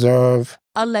Federal Reserve.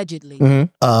 Allegedly.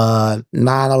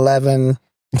 9/11.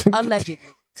 Allegedly.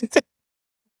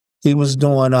 He was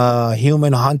doing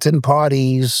human hunting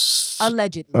parties.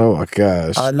 Allegedly. Oh my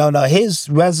gosh. No, his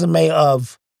resume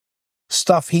of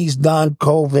stuff he's done,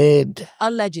 COVID.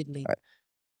 Allegedly.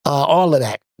 All of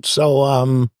that.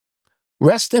 So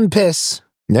rest in piss.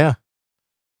 Yeah.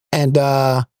 And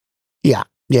yeah.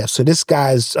 So this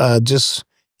guy's just,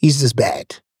 He's just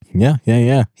bad. Yeah.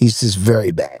 He's just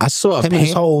very bad. I saw a him and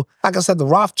his whole, like I said, the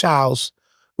Rothschilds.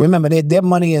 Remember, their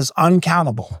money is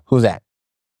uncountable. Who's that?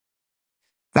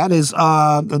 That is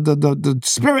the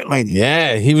spirit lady.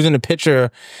 Yeah, he was in a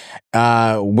picture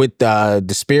with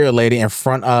the spirit lady in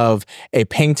front of a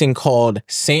painting called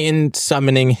Satan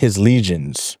Summoning His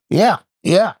Legions. Yeah.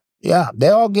 They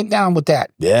all get down with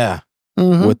that. Yeah.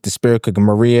 Mm-hmm. With the spirit cooker,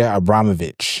 Maria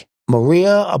Abramovich.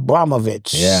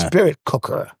 Yeah. Spirit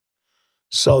cooker.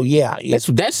 So yeah.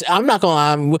 That's I'm not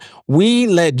gonna lie. We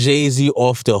let Jay-Z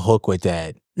off the hook with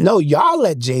that. No, y'all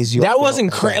let Jay-Z off that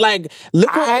wasn't crazy. Like,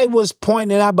 look what I was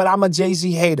pointing out, but I'm a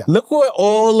Jay-Z hater. Look where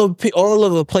all of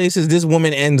the places this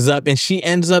woman ends up, and she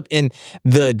ends up in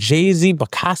the Jay-Z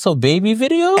Picasso baby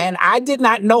video. And I did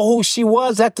not know who she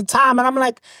was at the time, and I'm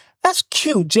like, that's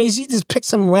cute. Jay-Z just picked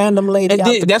some random lady out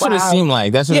the That's crowd. what it seemed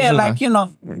like. That's what it seemed like. You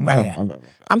know,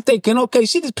 I'm thinking, okay,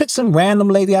 she just picked some random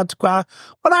lady out the crowd.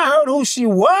 When I heard who she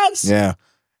was, yeah,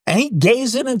 and he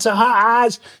gazing into her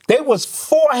eyes, they was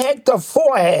forehead to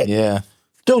forehead. Yeah.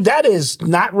 Dude, that is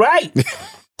not right.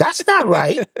 That's not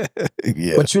right.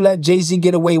 Yeah. But you let Jay-Z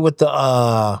get away with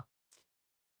the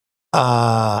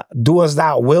Do As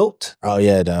Thou Wilt. Oh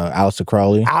yeah, the Aleister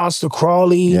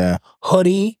Crowley. Yeah.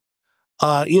 Hoodie.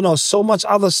 So much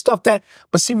other stuff but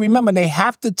see, remember, they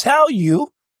have to tell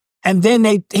you, and then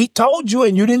he told you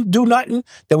and you didn't do nothing.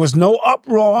 There was no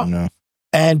uproar. No.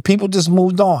 And people just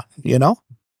moved on, Yeah,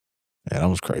 that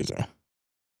was crazy.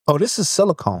 Oh, this is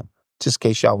silicone, just in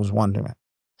case y'all was wondering.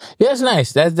 Yeah, it's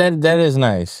nice. That is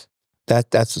nice.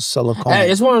 That's a silicone. Hey,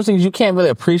 it's one of those things you can't really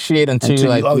appreciate until you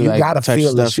gotta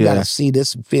feel this. You gotta see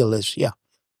this and feel this. Yeah.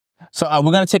 So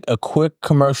we're gonna take a quick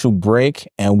commercial break,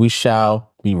 and we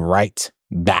shall be right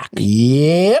back.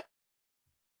 Yep.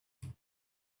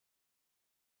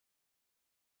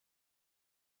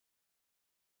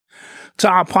 To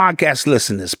our podcast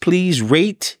listeners, please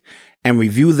rate and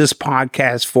review this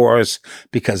podcast for us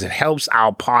because it helps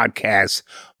our podcast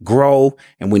grow,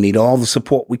 and we need all the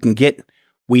support we can get.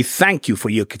 We thank you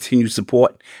for your continued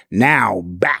support. Now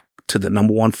back to the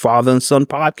 #1 father and son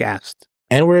podcast.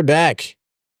 And we're back.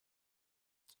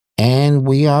 And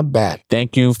we are back.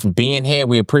 Thank you for being here.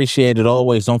 We appreciate it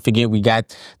always. Don't forget, we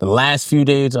got the last few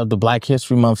days of the Black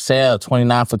History Month sale,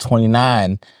 29 for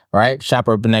 $29, right?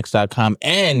 ShopUrbanX.com.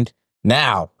 And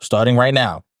now, starting right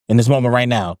now, in this moment right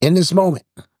now.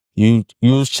 You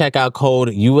use checkout code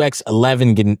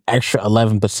UX11, get an extra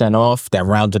 11% off. That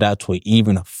rounds it out to an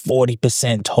even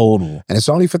 40% total. And it's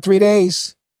only for 3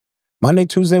 days. Monday,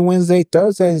 Tuesday, Wednesday,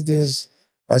 Thursday is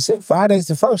that's it. Friday's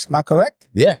the first. Am I correct?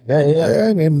 Yeah.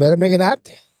 Better make it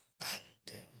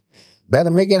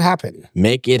happen.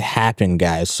 Make it happen,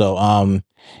 guys. So,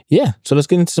 So let's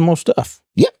get into some more stuff.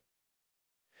 Yep.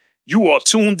 You are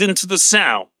tuned into the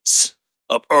sounds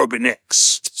of Urban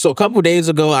X. So a couple of days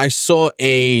ago, I saw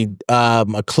a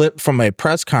clip from a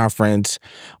press conference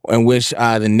in which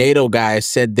the NATO guy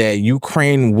said that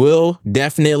Ukraine will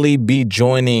definitely be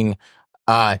joining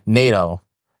NATO,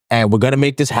 and we're gonna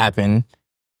make this happen.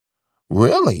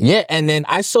 Really? Yeah, and then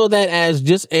I saw that as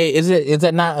just is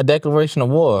that not a declaration of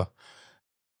war?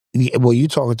 Yeah, well, you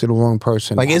talking to the wrong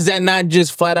person. Like, is that not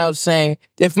just flat out saying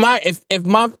if my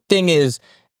thing is,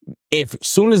 if as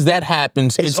soon as that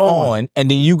happens, it's on, and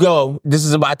then you go, this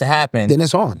is about to happen, then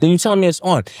it's on. Then you tell me it's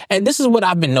on. And this is what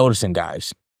I've been noticing,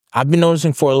 guys. I've been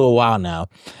noticing for a little while now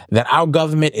that our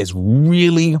government is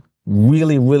really,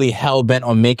 really, really hell-bent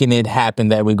on making it happen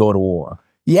that we go to war.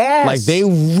 Yes. Like, they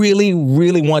really,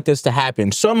 really want this to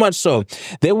happen. So much so,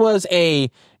 there was a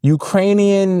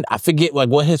Ukrainian, I forget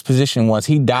what his position was.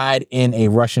 He died in a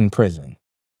Russian prison.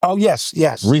 Oh, yes.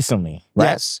 Recently,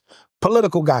 right? Yes.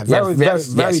 Political guy. Very He big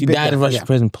died guy. in Russian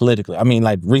prison politically. I mean,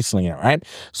 like, recently, right?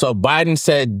 So Biden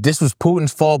said this was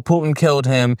Putin's fault. Putin killed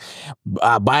him.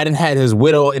 Biden had his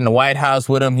widow in the White House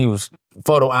with him. He was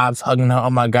photo ops, hugging her. Oh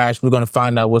my gosh, we're going to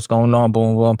find out what's going on.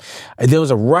 Boom, boom. There was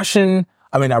a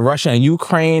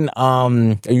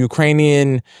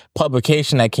Ukrainian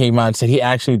publication that came out and said he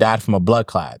actually died from a blood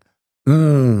clot.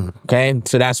 Okay,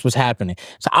 so that's what's happening.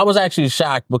 So I was actually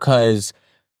shocked because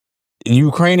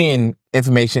Ukrainian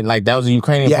information, like that was a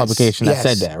Ukrainian publication that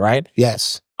said that, right?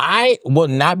 Yes. I will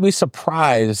not be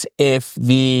surprised if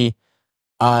the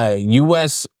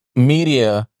U.S.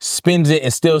 media spins it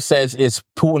and still says it's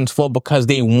Putin's fault because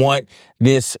they want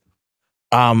this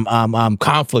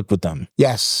conflict with them.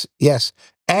 Yes.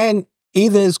 And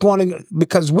either it's going to,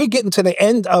 because we're getting to the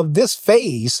end of this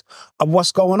phase of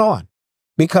what's going on.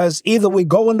 because either we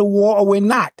go into war or we're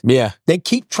not. Yeah. They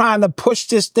keep trying to push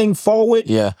this thing forward.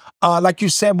 Yeah. Like you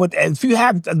said, if you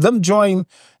have them join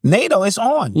NATO, it's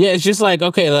on. Yeah, it's just like,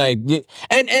 okay, like,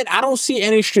 and I don't see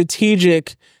any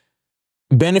strategic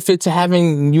benefit to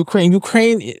having Ukraine.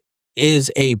 Ukraine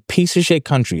is a piece of shit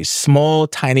country, small,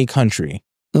 tiny country.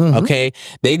 Okay,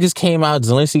 they just came out.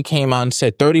 Zelensky came out and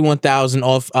said 31,000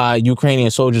 of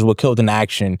Ukrainian soldiers were killed in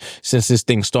action since this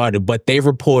thing started. But they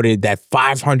reported that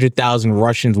 500,000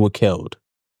 Russians were killed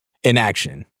in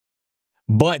action.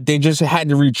 But they just had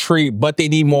to retreat. But they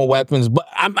need more weapons. But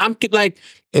I'm like,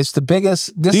 it's the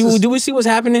biggest. Do we see what's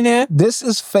happening here? This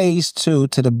is phase 2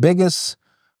 to the biggest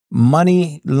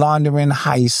money laundering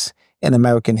heist in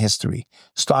American history.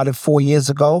 Started 4 years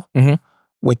ago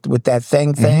with that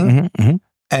thing.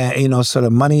 So the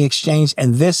money exchange,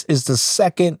 and this is the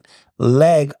second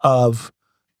leg of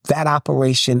that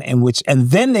operation and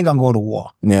then they're gonna go to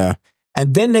war. Yeah.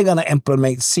 And then they're gonna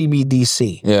implement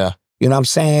CBDC. Yeah. You know what I'm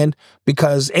saying?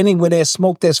 Because anywhere there's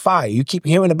smoke, there's fire. You keep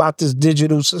hearing about this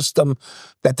digital system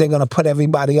that they're gonna put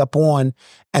everybody up on.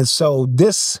 And so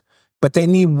but they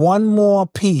need one more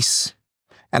piece.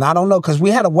 And I don't know, because we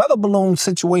had a weather balloon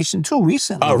situation too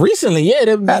recently. Oh, recently,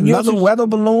 yeah. Another weather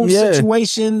balloon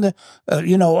situation, like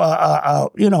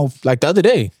the other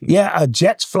day. Yeah,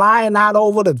 jets flying out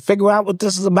over to figure out what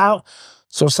this is about.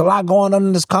 So it's a lot going on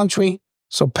in this country.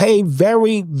 So pay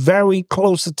very, very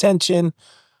close attention.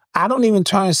 I don't even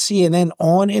turn CNN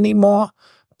on anymore,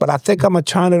 but I think I'm going to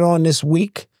turn it on this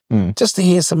week just to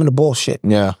hear some of the bullshit.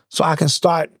 Yeah. So I can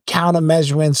start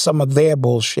countermeasuring some of their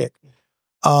bullshit.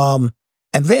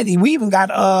 And then we even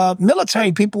got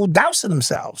military people dousing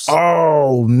themselves.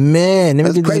 Oh, man.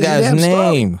 Let me get this guy's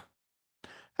name. Story.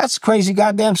 That's a crazy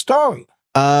goddamn story.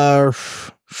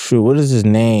 Shoot, what is his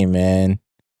name, man?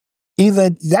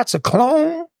 Either that's a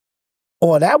clone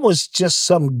or that was just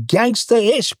some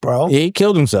gangster-ish, bro. Yeah, he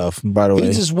killed himself, by the way.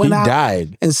 He just went out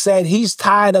died. And said he's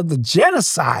tired of the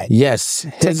genocide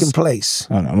taking place.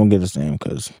 I don't know, I'm going to get his name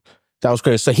because that was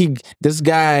crazy. So this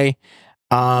guy,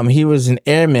 he was an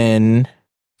airman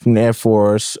from the Air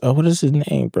Force. What is his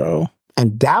name, bro?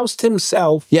 And doused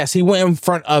himself. Yes, he went in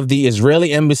front of the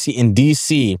Israeli embassy in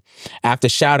D.C. after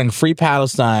shouting "Free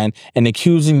Palestine" and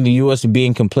accusing the U.S. of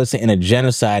being complicit in a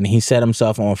genocide, and he set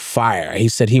himself on fire. He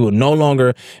said he would no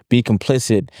longer be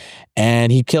complicit,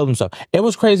 and he killed himself. It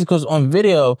was crazy because on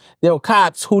video, there were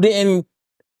cops who didn't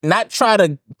not try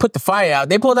to put the fire out.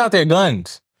 They pulled out their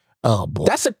guns. Oh, boy.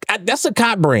 That's a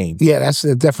cop brain. Yeah, that's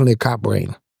definitely a cop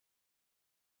brain.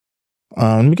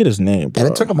 Let me get his name, bro.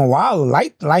 And it took him a while to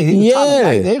light.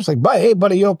 Yeah. He was like, hey,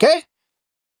 buddy, you okay?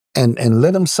 And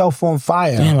lit himself on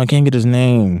fire. Damn, I can't get his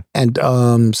name. And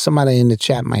somebody in the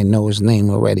chat might know his name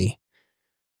already.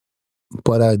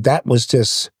 But that was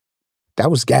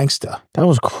gangster. That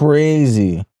was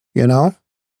crazy. You know?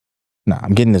 Nah,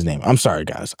 I'm getting his name. I'm sorry,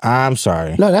 guys. I'm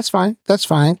sorry. No, that's fine. That's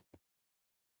fine.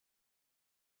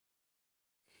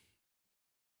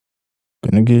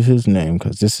 Gonna get his name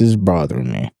because this is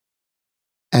bothering me.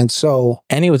 And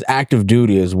he was active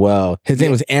duty as well. His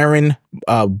name was Aaron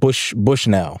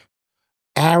Bushnell.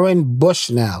 Aaron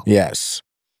Bushnell. Yes.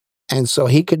 And so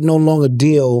he could no longer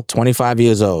deal 25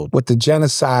 years old with the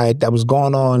genocide that was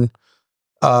going on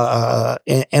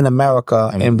in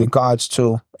America in regards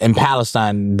to in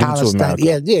Palestine due to America.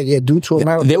 Yeah, due to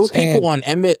America. There were people on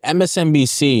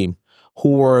MSNBC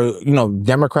who were,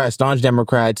 Democrats, staunch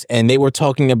Democrats, and they were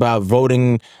talking about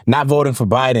not voting for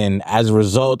Biden as a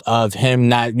result of him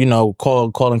not,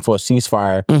 calling for a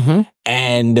ceasefire. Mm-hmm.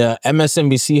 And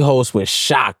MSNBC host was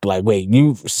shocked, like, wait,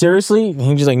 you seriously? And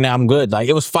he was like, nah, I'm good. Like,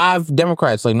 it was 5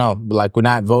 Democrats, like, no, like, we're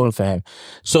not voting for him.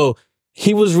 So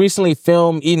he was recently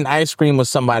filmed eating ice cream with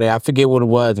somebody. I forget what it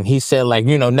was. And he said, like,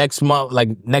 next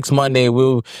Monday,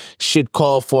 we should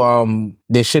call for,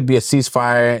 there should be a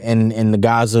ceasefire in the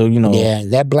Gaza, Yeah,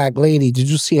 that black lady, did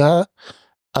you see her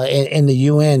in the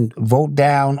UN vote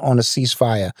down on a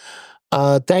ceasefire?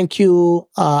 Thank you,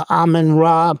 Amin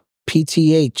Ra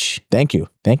PTH. Thank you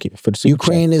for the super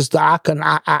Ukraine is the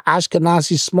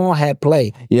Ashkenazi small hat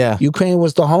play. Yeah. Ukraine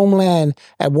was the homeland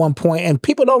at one point, and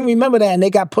people don't remember that, and they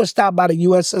got pushed out by the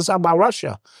USSR, by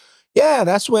Russia. Yeah,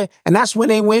 that's when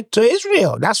they went to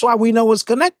Israel. That's why we know it's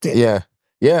connected. Yeah.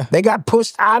 They got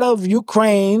pushed out of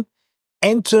Ukraine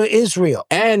enter Israel.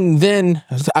 And then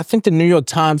I think the New York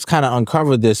Times kind of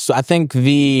uncovered this. So I think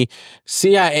the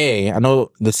CIA, I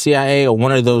know the CIA or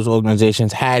one of those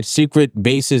organizations had secret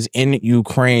bases in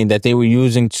Ukraine that they were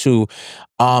using to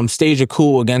stage a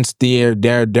coup against their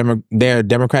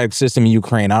democratic system in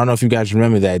Ukraine. I don't know if you guys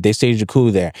remember that. They staged a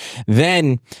coup there.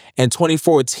 Then in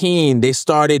 2014, they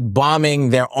started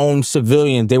bombing their own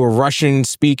civilians. They were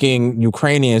Russian-speaking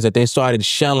Ukrainians that they started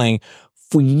shelling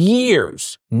for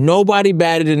years. Nobody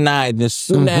batted an eye. And as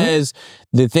soon as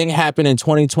the thing happened in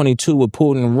 2022 with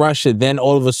Putin and Russia, then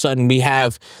all of a sudden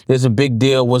there's a big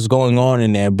deal what's going on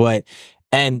in there.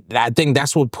 And I think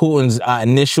that's what Putin's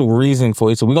initial reason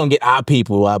for it. So we're going to get our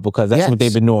people out because that's what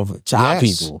they've been doing to our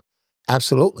people.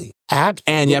 Absolutely.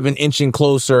 And you have been inching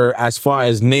closer as far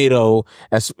as NATO,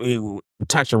 as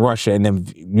touching Russia. And then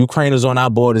Ukraine is on our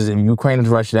borders, and Ukraine is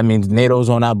Russia. That means NATO's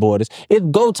on our borders. It's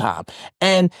go time.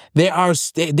 And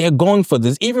they're going for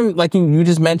this. Even like you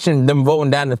just mentioned them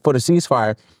voting down for the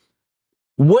ceasefire.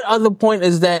 What other point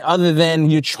is that other than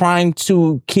you're trying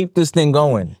to keep this thing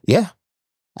going? Yeah,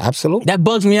 absolutely. That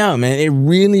bugs me out, man. It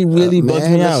really, really bugs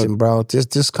me out. Listen, bro,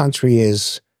 this country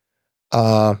is...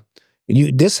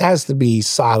 this has to be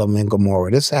Sodom and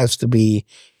Gomorrah. This has to be,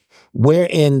 we're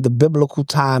in the biblical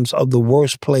times of the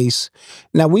worst place.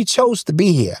 Now, we chose to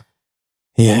be here.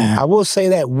 Yeah. I will say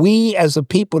that we as a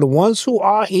people, the ones who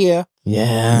are here,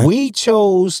 we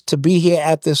chose to be here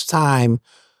at this time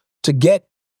to get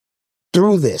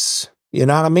through this. You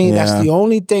know what I mean? Yeah. That's the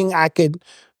only thing I could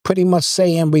pretty much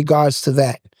say in regards to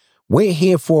that. We're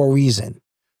here for a reason.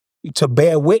 To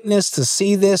bear witness, to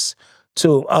see this,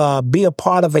 to be a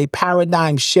part of a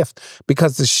paradigm shift,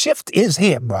 because the shift is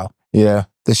here, bro. Yeah.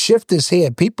 The shift is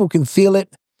here. People can feel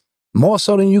it more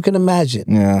so than you can imagine.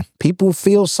 Yeah. People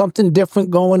feel something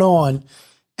different going on.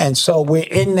 And so we're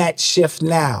in that shift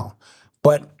now.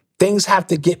 But things have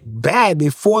to get bad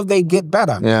before they get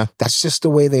better. Yeah. That's just the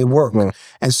way they work. Yeah.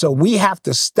 And so we have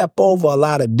to step over a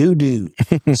lot of doo-doo,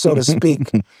 so to speak,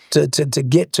 to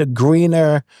get to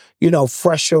greener,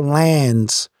 fresher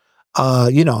lands.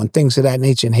 And things of that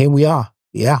nature. And here we are.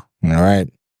 Yeah. All right.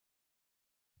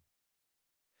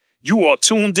 You are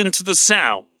tuned into the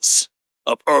sounds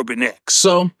of Urban X.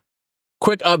 So,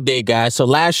 quick update, guys. So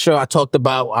last show I talked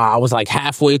about, I was like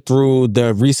halfway through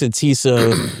the recent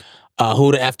Tisa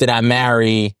Who the F Did I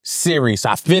Marry series. So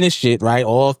I finished it, right?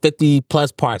 All 50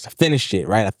 plus parts. I finished it,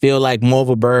 right? I feel like more of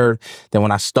a bird than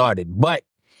when I started.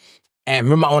 And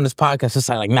remember on this podcast, it's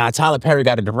like, nah, Tyler Perry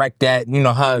got to direct that,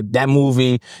 that movie.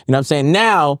 You know what I'm saying?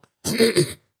 Now,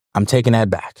 I'm taking that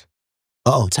back.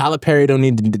 Oh, Tyler Perry don't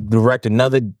need to direct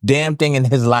another damn thing in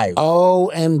his life.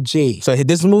 OMG. So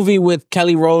this movie with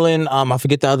Kelly Rowland, I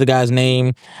forget the other guy's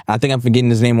name. I think I'm forgetting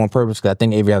his name on purpose because I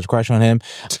think Avery has a crush on him.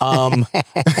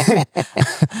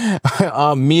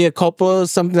 Mia Coppola,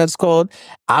 something that's called.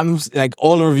 I'm like,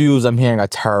 all the reviews I'm hearing are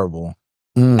terrible.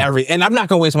 And I'm not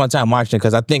gonna waste my time watching it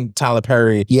because I think Tyler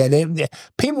Perry. Yeah,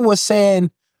 people were saying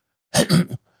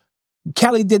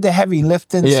Kelly did the heavy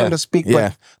lifting, so to speak.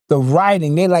 But the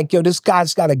writing, they like, this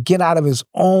guy's got to get out of his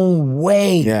own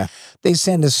way. Yeah, they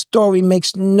saying the story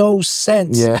makes no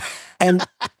sense. Yeah, and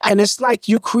it's like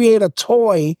you create a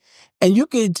toy, and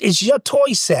it's your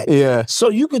toy set. Yeah, so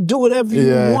you could do whatever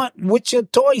you want with your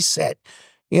toy set.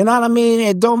 You know what I mean?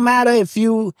 It don't matter if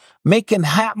you making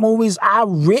hot movies.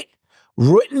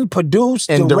 Written,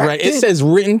 produced, and directed. It says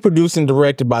written, produced, and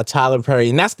directed by Tyler Perry,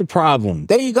 and that's the problem.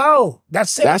 There you go.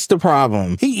 That's it. That's the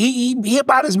problem. He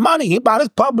about his money. He about his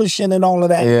publishing and all of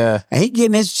that. Yeah. And he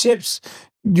getting his chips.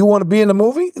 You want to be in the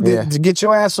movie? To get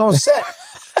your ass on set.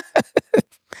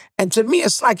 And to me,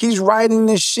 it's like he's writing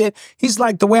this shit. He's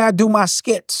like the way I do my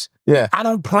skits. Yeah. I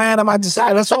don't plan them. I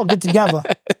decide, let's all get together.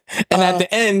 And at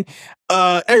the end,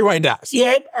 everybody dies.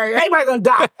 Yeah, everybody gonna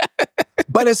die.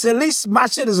 But it's at least, my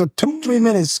shit is a 2-3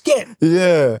 minute skit.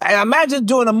 Yeah. And imagine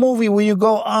doing a movie where you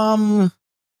go, I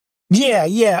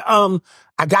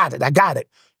got it.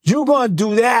 You gonna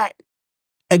do that,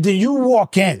 and then you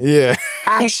walk in. Yeah.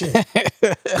 Action.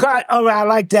 Cut. All right, I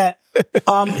like that.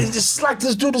 It's just like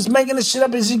this dude is making this shit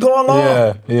up as he go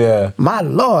along. Yeah. My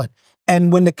Lord.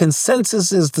 And when the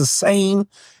consensus is the same,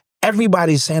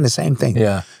 everybody's saying the same thing.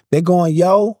 Yeah. They're going,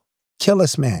 kill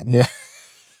this man. Yeah.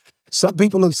 Some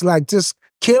people it's like, just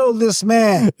kill this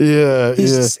man. Yeah.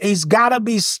 He's gotta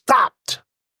be stopped.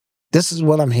 This is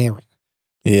what I'm hearing.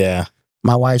 Yeah.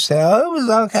 My wife said, it was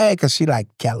okay, because she like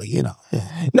Kelly, No,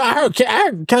 I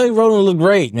heard Kelly Rowland look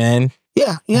great, man.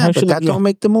 Yeah, but that don't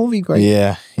make the movie great.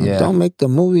 Yeah. Don't make the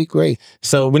movie great.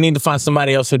 So we need to find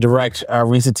somebody else to direct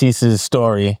Risa Tisa's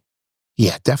story.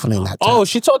 Yeah, definitely not. Oh,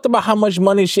 she talked about how much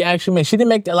money she actually made. She didn't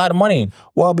make a lot of money.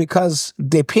 Well, because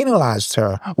they penalized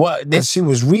her. Well, Because she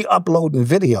was re-uploading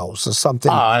videos or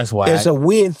something. Oh, that's why. There's a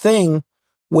weird thing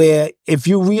where if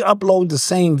you re-upload the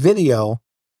same video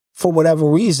for whatever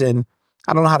reason,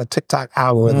 I don't know how the TikTok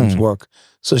algorithms work.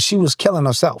 So she was killing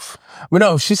herself. But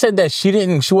no, she said that she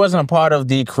wasn't a part of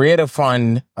the Creative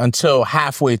Fund until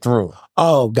halfway through.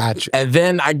 Oh, gotcha. And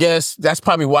then I guess that's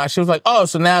probably why she was like, oh,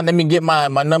 so now let me get my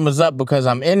numbers up because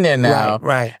I'm in there now.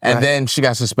 Right. And then she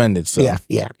got suspended. So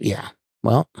Yeah.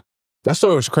 Well, that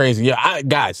story was crazy. Yeah,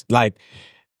 guys, like,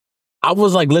 I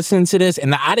was like listening to this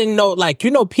and I didn't know, like,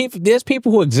 there's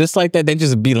people who exist like that. They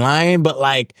just be lying, but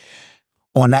like,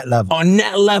 on that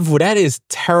level, that is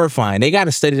terrifying. They got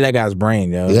to study that guy's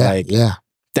brain, yo. Yeah.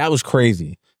 That was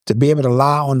crazy. To be able to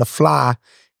lie on the fly,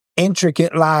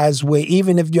 intricate lies where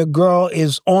even if your girl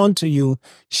is on to you,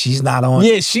 she's not on.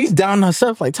 Yeah, she's down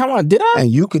herself. Like, tell me, did I? And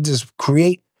you could just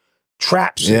create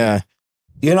traps. Yeah.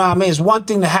 You know what I mean? It's one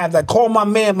thing to have that, call my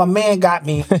man got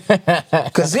me.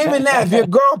 Because even that, if your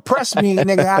girl pressed me,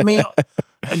 nigga, I mean,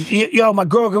 yo, my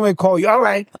girl can call you. All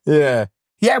right. Yeah.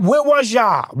 Yeah, where was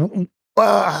y'all?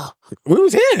 We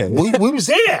was here. We was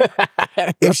here.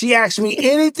 If she asked me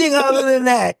anything other than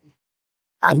that,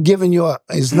 I'm giving you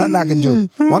it's nothing I can do.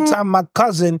 One time my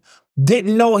cousin I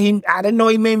didn't know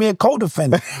he made me a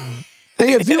co-defendant.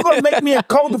 If you're gonna make me a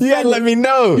co-defendant, you gotta let me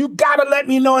know. You gotta let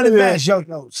me know in advance. Yo,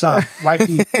 no, son,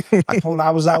 wifey, I told her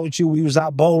I was out with you, we was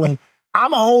out bowling.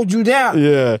 I'ma hold you down.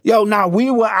 Yeah. Yo, now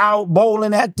we were out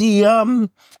bowling at the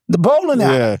bowling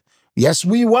alley. Yeah. Yes,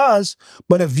 we was.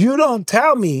 But if you don't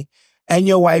tell me and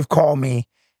your wife called me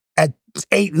at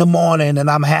 8 a.m. and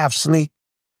I'm half asleep,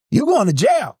 you going to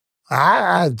jail.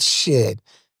 Shit.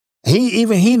 He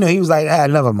knew. He was like,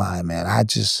 never mind, man.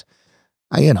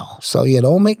 So yeah,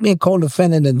 don't make me a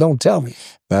co-defendant and don't tell me.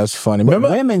 That's funny. But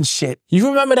Remember women shit. You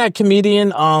remember that comedian,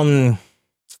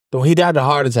 he died of a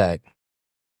heart attack?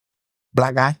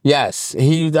 Black guy? Yes.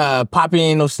 He, Poppy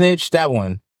Ain't No Snitch, that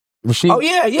one.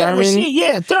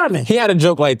 Thurman. Thurman. He had a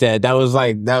joke like that. That was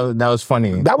like, that was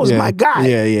funny. That was my guy.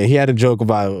 Yeah. He had a joke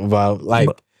about like,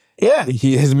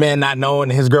 his man not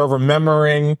knowing, his girl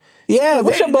remembering. Yeah.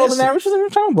 What's your bowling average? What you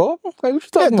talking about? Like, what you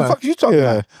talking about? The fuck you talking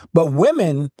about? But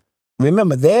women,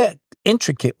 remember, they're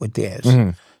intricate with theirs.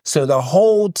 Mm-hmm. So the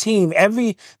whole team,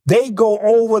 they go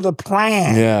over the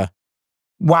plan. Yeah.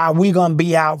 While we gonna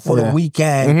be out for the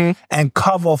weekend and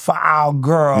cover for our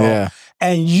girl. Yeah.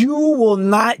 And you will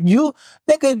not,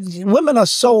 nigga, women are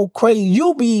so crazy.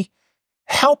 You'll be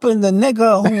helping the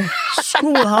nigga who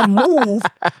screwed her move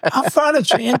her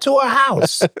furniture into her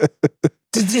house.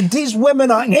 These women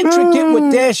are intricate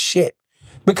with their shit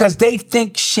because they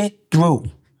think shit through.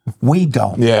 We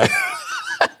don't. Yeah.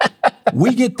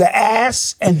 We get the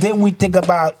ass and then we think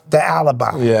about the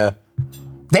alibi. Yeah.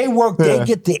 They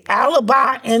get the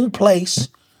alibi in place,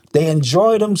 they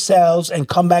enjoy themselves and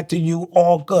come back to you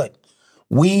all good.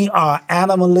 We are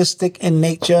animalistic in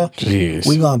nature. Jeez.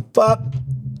 We gonna fuck,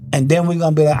 and then we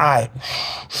gonna be like, all right,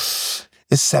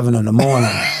 it's 7 a.m.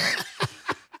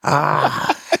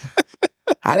 I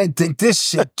didn't think this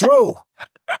shit through.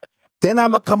 Then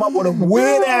I'm gonna come up with a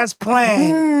weird ass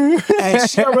plan. And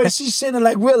she's sitting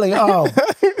like, really? Oh.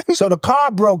 So the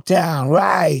car broke down,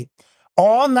 right?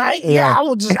 All night? Yeah, I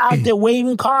was just out there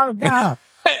waving cars down.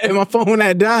 And my phone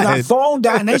had died. My phone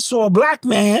died, and they saw a black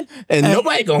man. And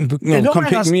nobody gonna come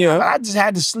pick me up. I just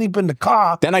had to sleep in the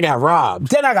car. Then I got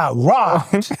robbed.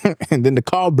 And then the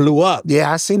car blew up.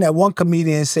 Yeah, I seen that one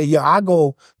comedian say, yo, I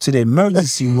go to the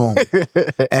emergency room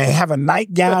and have a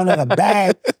nightgown and a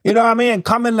bag, you know what I mean? And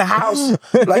come in the house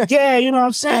like, yeah, you know what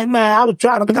I'm saying, man? I was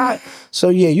trying to cut. So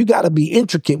yeah, you got to be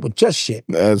intricate with your shit.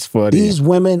 That's funny. These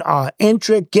women are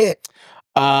intricate.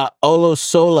 Olo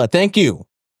Sola, thank you.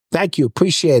 Thank you.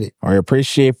 Appreciate it. I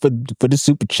appreciate for the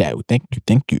super chat. Thank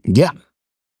you. Yeah.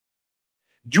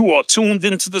 You are tuned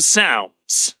into the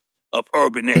sounds of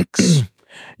Urban X.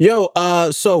 Yo,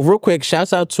 so real quick,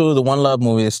 shouts out to the One Love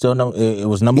movie. It's still it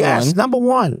was number one. Yes, number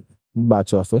one.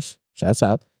 Box office. Shouts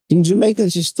out. In Jamaica,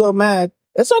 she's still mad.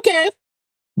 It's okay.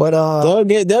 But they'll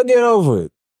get over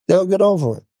it. They'll get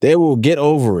over it. They will get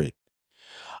over it.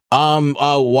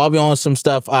 While we on some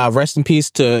stuff, rest in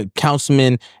peace to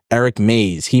Councilman Eric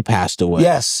Mays. He passed away.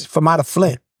 Yes, from out of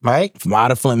Flint, right? From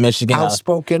out of Flint, Michigan.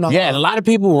 Outspoken. Yeah, a lot of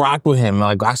people rocked with him.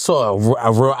 Like, I saw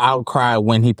a real outcry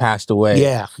when he passed away.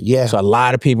 Yeah. So a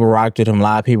lot of people rocked with him. A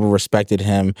lot of people respected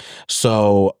him.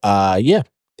 So, yeah.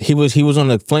 He was on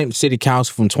the Flint City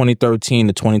Council from 2013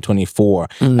 to 2024.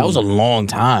 That was a long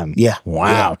time. Yeah.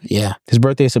 Wow. Yeah. His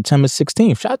birthday is September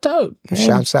 16th. Shout out.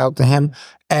 Shouts out to him.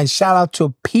 And shout out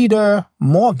to Peter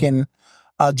Morgan,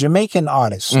 a Jamaican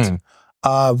artist.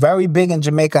 Very big in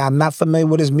Jamaica. I'm not familiar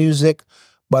with his music,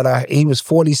 but he was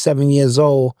 47 years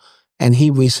old, and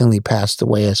he recently passed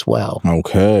away as well.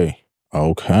 Okay. You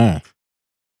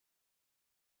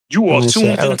are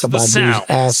tuned Erykah into the Badu's sounds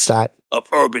ascot. of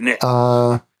Urban X.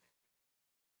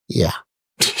 Yeah.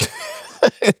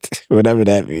 Whatever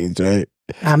that means, right?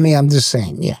 I mean, I'm just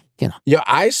saying, yeah, Yo,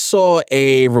 I saw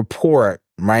a report,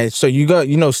 right? So you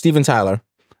know Steven Tyler,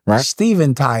 right?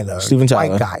 Steven Tyler,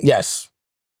 white guy. Yes.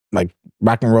 Like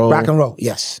rock and roll.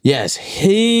 Yes. Yes.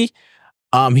 He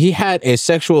had a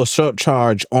sexual assault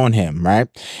charge on him, right?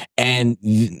 And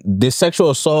the sexual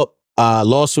assault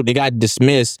lawsuit, they got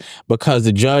dismissed because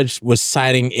the judge was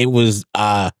citing it was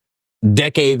a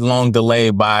decade-long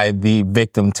delay by the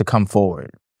victim to come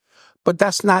forward. But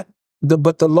that's not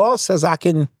but the law says I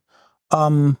can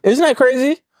Isn't that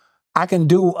crazy? I can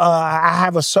do I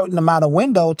have a certain amount of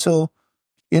window to,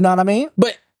 you know what I mean?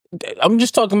 But I'm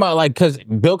just talking about like because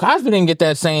Bill Cosby didn't get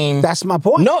that same. That's my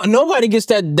point. No, nobody gets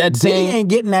that They same. ain't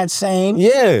getting that same.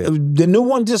 Yeah. The new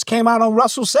one just came out on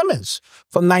Russell Simmons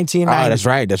from 1990. Oh,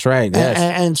 that's right. Yes.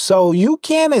 And so you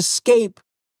can't escape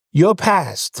your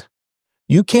past.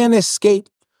 You can't escape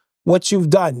what you've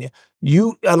done.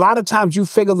 A lot of times you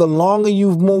figure the longer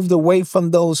you've moved away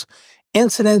from those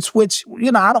incidents, which,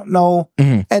 I don't know.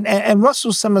 Mhm. And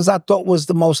Russell Simmons, I thought, was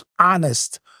the most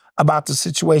honest about the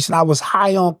situation. I was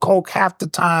high on coke half the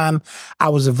time. I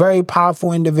was a very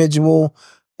powerful individual.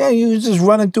 Yeah, you was just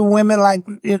running through women like,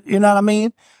 you know what I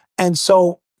mean? And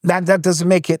so that doesn't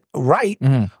make it right,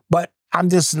 but I'm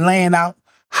just laying out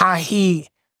how he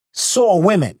saw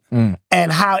women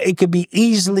and how it could be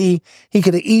he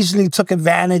could have easily took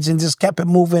advantage and just kept it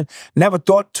moving, never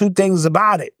thought two things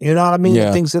about it, you know what I mean?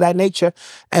 Yeah. Things of that nature.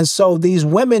 And so these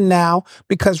women now,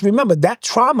 because remember, that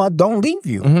trauma don't leave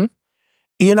you. Mhm.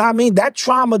 You know what I mean? That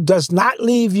trauma does not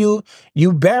leave you.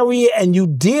 You bury it and you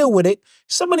deal with it.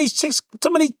 Some of these chicks,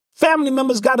 some of these family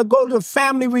members got to go to the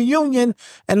family reunion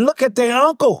and look at their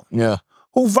uncle Yeah.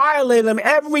 who violated them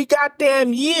every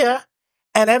goddamn year,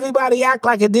 and everybody act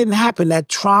like it didn't happen. That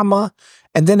trauma.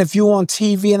 And then if you on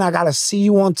TV and I got to see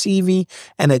you on TV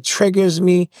and it triggers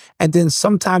me, and then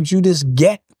sometimes you just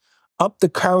get up the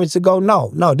courage to go, no,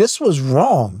 this was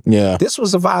wrong. Yeah. This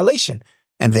was a violation.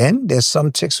 And then there's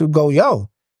some chicks who go, yo,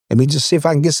 let me just see if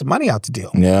I can get some money out the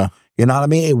deal. Yeah. You know what I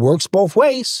mean? It works both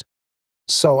ways.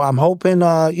 So I'm hoping,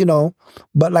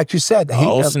 but like you said.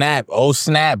 Snap.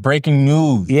 Breaking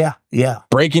news. Yeah.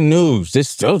 Breaking news.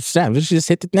 Snap. This just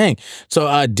hit the thing.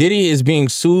 So Diddy is being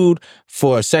sued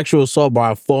for sexual assault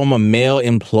by a former male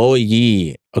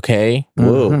employee. Okay?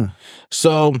 Whoa.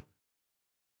 So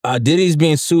Diddy's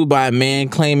being sued by a man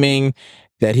claiming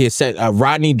that he had said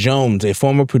Rodney Jones, a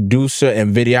former producer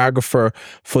and videographer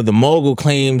for The Mogul,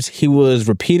 claims he was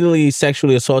repeatedly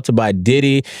sexually assaulted by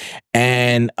Diddy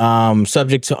and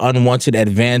subject to unwanted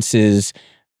advances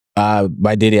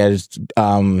by Diddy at his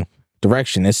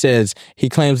direction. It says he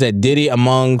claims that Diddy,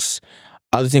 amongst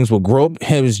other things, will grope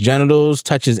his genitals,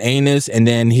 touch his anus, and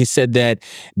then he said that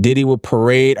Diddy would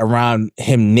parade around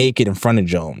him naked in front of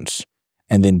Jones.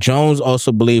 And then Jones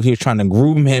also believed he was trying to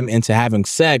groom him into having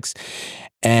sex.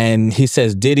 And he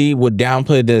says Diddy would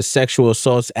downplay the sexual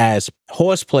assaults as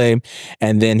horseplay.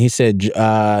 And then he said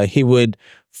he would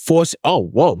force... Oh,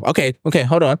 whoa. Okay,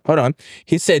 hold on.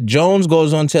 He said Jones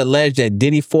goes on to allege that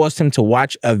Diddy forced him to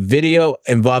watch a video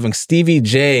involving Stevie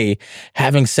J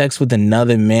having sex with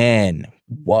another man.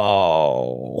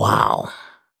 Whoa.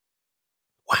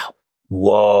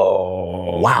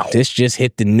 This just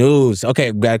hit the news.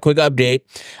 Okay, got a quick update.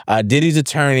 Diddy's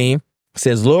attorney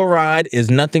says Lil Rod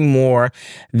is nothing more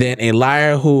than a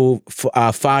liar who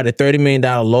filed a $30 million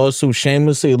lawsuit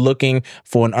shamelessly looking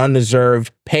for an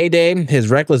undeserved payday. His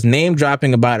reckless name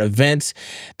dropping about events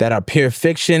that are pure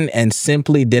fiction and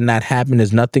simply did not happen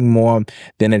is nothing more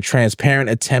than a transparent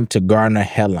attempt to garner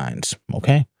headlines.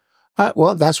 Okay?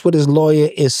 Well, that's what his lawyer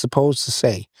is supposed to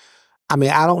say. I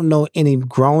mean, I don't know any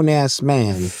grown-ass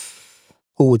man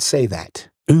who would say that.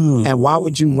 Ooh. And why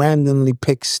would you randomly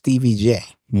pick Stevie J?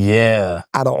 Yeah.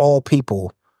 Out of all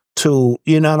people to,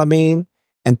 you know what I mean?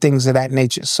 And things of that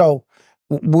nature. So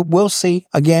we'll see.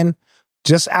 Again,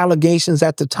 just allegations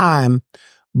at the time,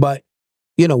 but,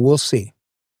 we'll see.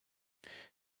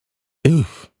 Ooh.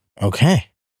 Okay.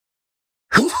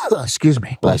 Excuse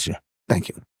me. Bless you. Thank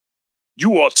you.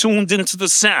 You are tuned into the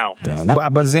sound.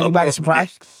 But is anybody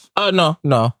surprised? No.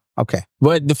 Okay.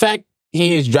 But the fact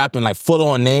he is dropping like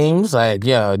full-on names, like,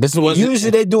 yeah, this was...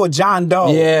 Usually they do a John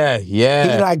Doe. Yeah.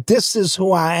 He's like, this is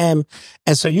who I am.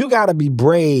 And so you got to be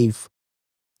brave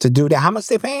to do that. How much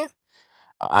they paying?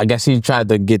 I guess he tried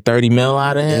to get 30 mil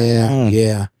out of him.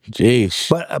 Yeah. Jeez.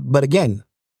 But again,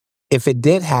 if it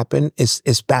did happen,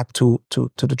 it's back to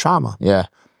the trauma. Yeah.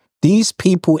 These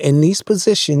people in these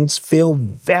positions feel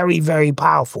very, very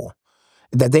powerful,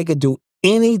 that they could do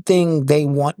anything they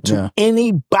want to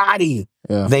anybody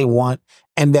they want,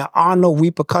 and there are no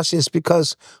repercussions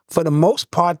because for the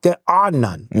most part, there are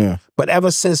none. Yeah. But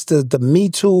ever since the Me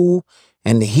Too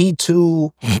and the He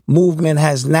Too movement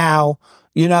has now,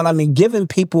 you know what I mean, given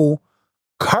people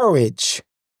courage,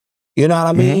 you know what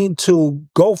I mean, to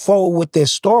go forward with their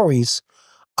stories,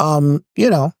 you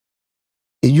know,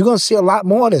 you're going to see a lot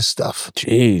more of this stuff.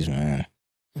 Jeez, man.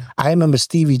 I remember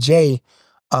Stevie J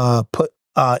put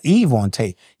Eve on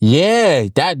tape. Yeah,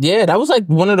 that was like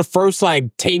one of the first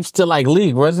like tapes to like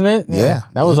leak, wasn't it? Yeah.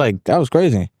 That was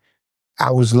crazy.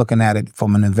 I was looking at it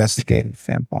from an investigative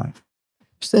standpoint.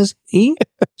 It says Eve?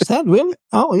 Is that really?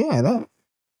 Oh yeah,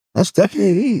 that's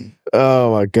definitely Eve.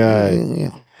 Oh my God.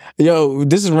 Yeah. Yo,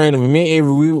 this is random. Me and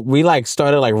Avery, we like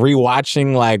started like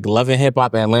rewatching like Love and Hip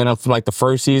Hop Atlanta from like the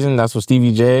first season. That's with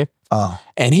Stevie J. Oh.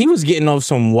 And he was getting off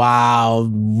some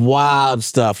wild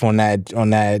stuff on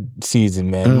that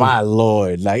season, man. My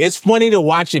Lord. Like, it's funny to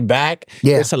watch it back.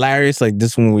 Yeah. It's hilarious. Like,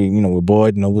 this one we're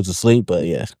bored, no one's asleep, but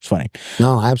yeah, it's funny.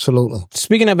 No, absolutely.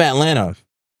 Speaking of Atlanta,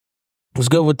 what's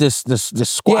good with this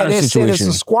squatter situation? There's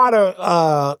a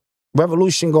squatter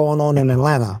revolution going on in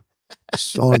Atlanta.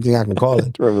 That's the only thing I can call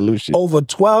it. Revolution. Over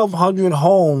 1,200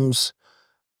 homes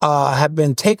have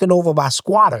been taken over by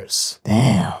squatters.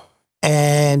 Damn.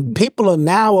 And people are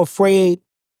now afraid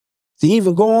to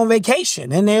even go on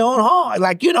vacation in their own home.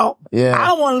 Like, you know, I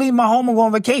don't want to leave my home and go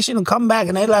on vacation and come back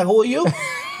and they're like, who are you?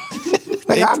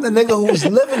 Like, I'm the nigga who's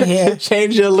living here.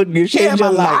 Change your look, change your my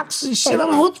life. locks and shit.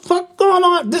 I'm like, what the fuck going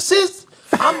on? This is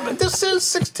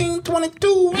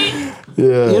 1622, man.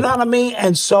 Yeah. You know what I mean?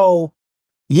 And so,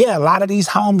 yeah, a lot of these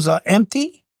homes are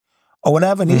empty or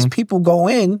whatever. And these people go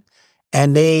in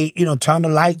and they, you know, turn the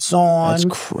lights on. That's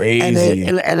crazy.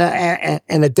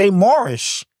 And if they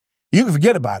Moorish, you can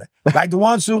forget about it. Like the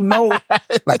ones who know,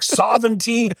 like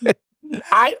sovereignty.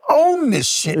 I own this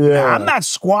shit. Yeah. Now, I'm not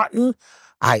squatting.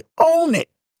 I own it.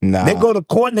 Nah. They go to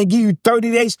court and they give you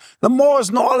 30 days. The Moors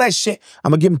know all that shit.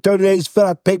 I'm going to give them 30 days, fill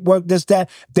out paperwork, this, that.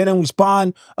 They don't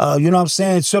respond. You know what I'm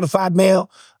saying? Certified mail.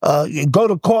 Go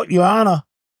to court, Your Honor.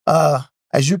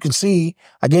 As you can see,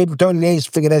 I gave him 30 days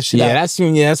to figure that shit out. That's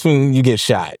when you get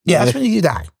shot. Yeah, that's when you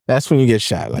die. That's when you get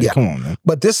shot. Like, come on, man.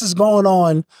 But this is going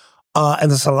on,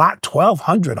 and there's a lot,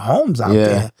 1,200 homes out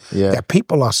there that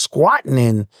people are squatting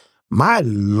in. My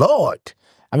Lord.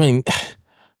 I mean,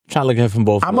 trying to look at it from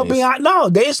both ways. I'm going to be honest. No,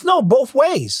 there's no both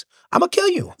ways. I'm going to kill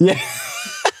you. Yeah.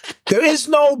 There is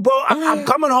no, I'm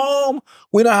coming home.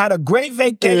 We done had a great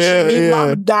vacation. Me and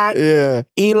Mama died. Yeah.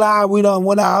 Eli, we done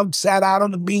went out, sat out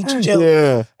on the beach, chilled.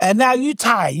 Yeah. And now you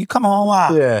tired. You come home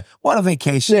out. Yeah. What a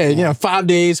vacation. Yeah, you know, 5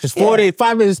 days, because 4 days,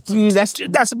 5 days,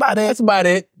 That's about it. that's about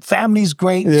it. Family's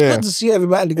great. It's good to see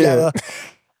everybody together.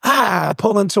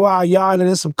 Pull into our yard and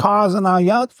there's some cars in our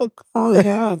yard.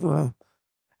 And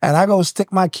I go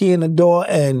stick my key in the door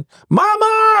and,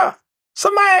 Mama,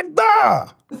 somebody at the door.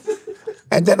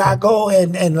 And then I go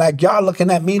and like y'all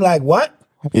looking at me like, what?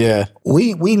 Yeah.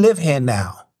 We live here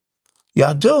now.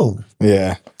 Y'all do.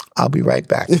 Yeah. I'll be right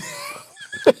back.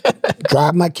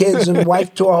 Drive my kids and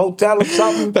wife to a hotel or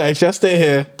something. Thanks, y'all stay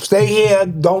here. Stay here.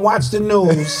 Don't watch the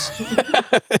news.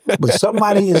 But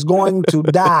somebody is going to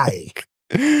die.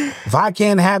 If I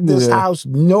can't have this house,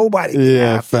 nobody can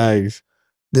have thanks.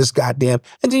 this goddamn.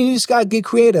 And then you just gotta get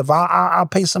creative. I'll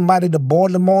pay somebody to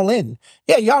board them all in.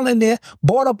 Yeah, y'all in there.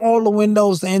 Board up all the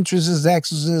windows, the entrances,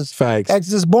 exits. Thanks.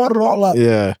 Exits, board it all up.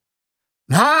 Yeah.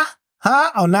 Huh?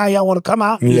 Oh, now y'all want to come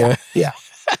out? Yeah. Yeah.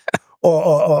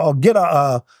 or get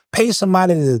pay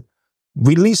somebody to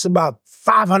release about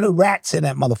 500 rats in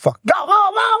that motherfucker. Go.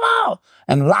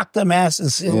 And lock them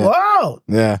asses and say, whoa.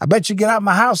 Yeah. I bet you get out of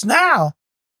my house now.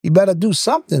 You better do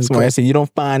something. Somebody said you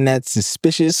don't find that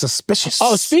suspicious.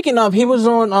 Oh, speaking of, he was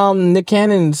on Nick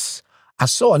Cannon's. I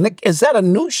saw Nick. Is that a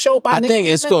new show by Nick? I think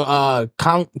it's called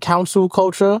Council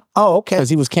Culture. Oh, okay. Because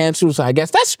he was canceled, so I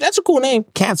guess that's a cool name.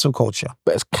 Cancel Culture.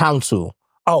 But it's Council.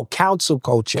 Oh, Council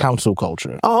Culture. Council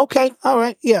Culture. Oh, okay. All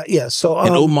right. Yeah. So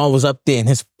and Omar was up there in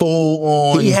his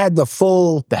full on. He had the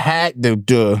hat.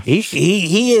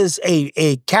 He is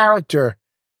a character.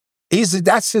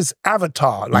 That's his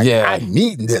avatar. Like, I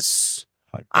need this.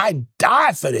 I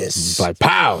die for this. It's like,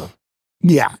 pow.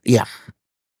 Yeah.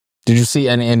 Did you see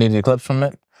any of the clips from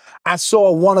it? I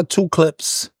saw 1 or 2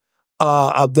 clips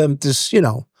of them just,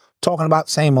 talking about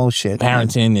same old shit.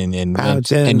 Parenting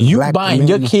and you buying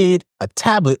your kid a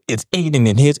tablet, it's aiding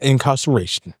in his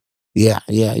incarceration. Yeah.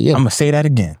 I'm going to say that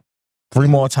again. 3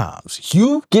 more times.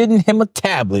 You getting him a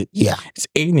tablet is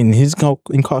aiding in his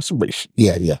incarceration.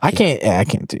 Yeah. I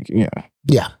can't take it.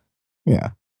 Yeah.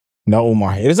 No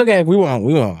Omar hate. It's okay. We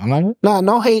won't. I'm like,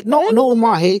 no hate. No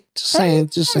Omar hate.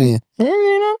 Just saying.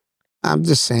 I'm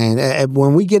just saying.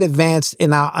 When we get advanced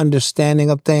in our understanding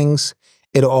of things,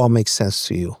 it'll all make sense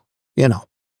to you.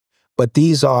 But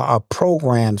these are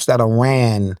programs that are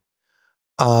ran.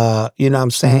 You know what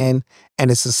I'm saying? Mm-hmm. And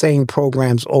it's the same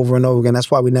programs over and over again. That's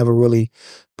why we never really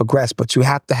progress. But you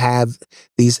have to have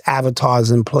these avatars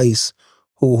in place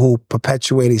who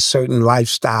perpetuate a certain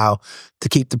lifestyle to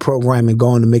keep the programming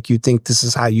going to make you think this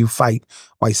is how you fight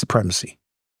white supremacy.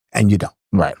 And you don't.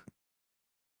 Right.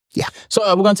 Yeah. So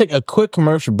we're going to take a quick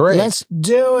commercial break. Let's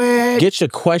do it. Get your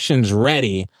questions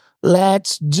ready.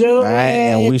 Let's do it.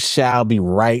 And we shall be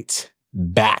right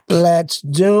back. Let's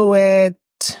do it.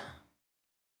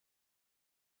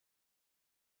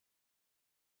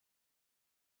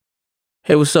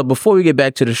 Hey, what's up? Before we get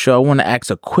back to the show, I want to ask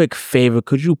a quick favor.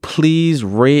 Could you please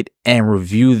rate and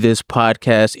review this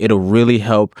podcast? It'll really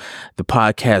help the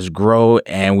podcast grow,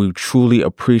 and we truly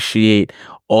appreciate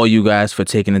all you guys for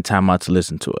taking the time out to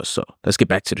listen to us. So let's get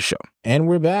back to the show. And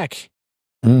we're back.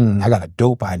 I got a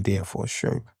dope idea for a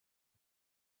shirt.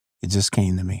 It just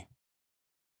came to me.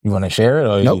 You want to share it?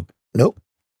 Or Nope.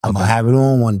 I'm going to have it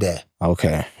on one day.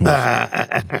 Okay.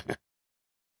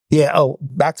 Yeah. Oh,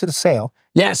 back to the sale.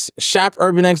 Yes.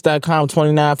 ShopUrbanX.com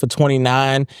 29 for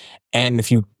 $29. And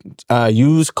if you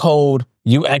use code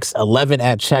UX11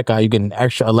 at checkout, you get an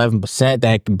extra 11%.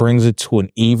 That brings it to an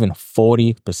even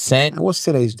 40%. What's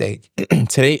today's date?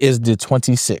 Today is the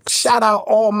 26th. Shout out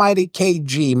Almighty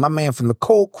KG, my man from the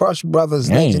Cold Crush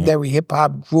Brothers, legendary hip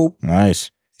hop group.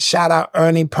 Nice. Shout out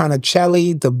Ernie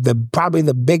Pernicelli, the probably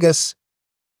the biggest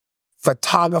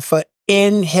photographer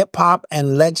in hip hop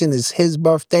and legend. Is his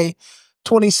birthday.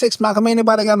 26, Malcolm. Ain't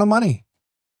nobody got no money.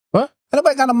 What?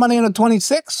 Anybody got no money on the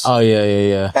 26? Oh,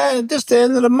 yeah. And just the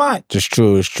end of the month. It's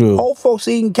true. Old folks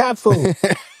eating cat food.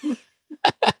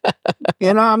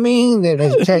 You know what I mean?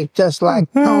 They take just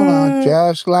like Tona.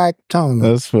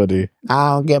 That's funny. I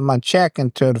don't get my check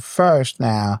until the 1st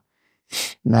now.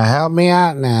 Now help me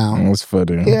out now. That's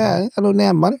funny. Yeah, I don't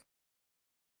have money.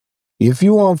 If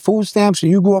you on food stamps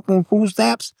and you grew up on food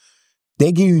stamps,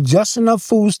 they give you just enough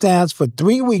food stamps for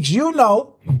 3 weeks. You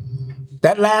know,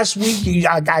 that last week,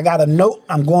 I got a note.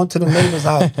 I'm going to the neighbor's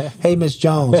house. Hey, Miss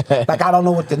Jones. Like, I don't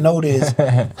know what the note is.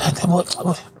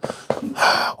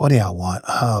 What do y'all want?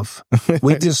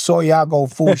 We just saw y'all go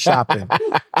food shopping.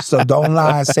 So don't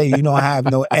lie and say you don't have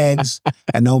no eggs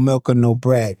and no milk and no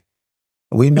bread.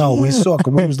 We know. We saw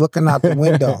because we was looking out the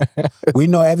window. We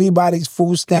know everybody's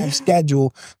food stamp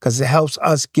schedule because it helps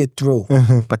us get through.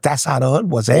 But that's how the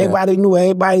hood was. Everybody knew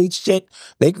everybody's shit.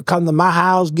 They could come to my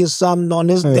house, get something on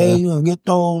this day, and get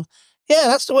those. Yeah,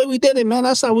 that's the way we did it, man.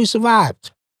 That's how we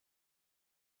survived.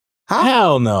 Huh?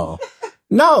 Hell no.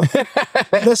 No.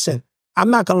 Listen, I'm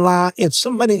not going to lie.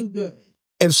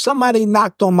 If somebody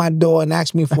knocked on my door and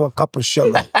asked me for a cup of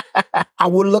sugar, I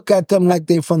would look at them like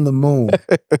they from the moon.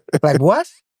 Like, what?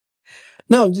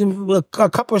 No, a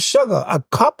cup of sugar. A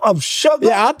cup of sugar?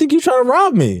 Yeah, I think you trying to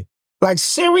rob me. Like,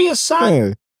 serious, son?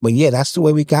 Yeah. But yeah, that's the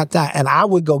way we got that. And I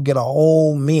would go get a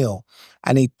whole meal.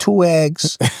 I need 2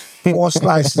 eggs, 4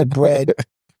 slices of bread,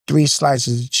 3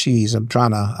 slices of cheese. I'm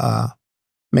trying to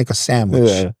make a sandwich.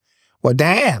 Yeah. Well,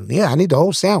 damn. Yeah, I need the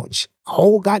whole sandwich.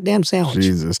 Whole goddamn sandwich.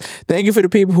 Jesus. Thank you for the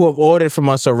people who have ordered from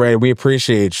us already. We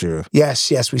appreciate you.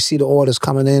 Yes. We see the orders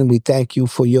coming in. We thank you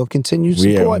for your continued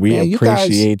support. We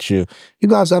appreciate you. You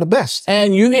guys are the best.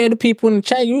 And you hear the people in the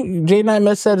chat.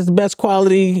 J9 said it's the best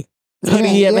quality hoodie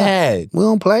he ever had. We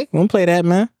don't play. We don't play that,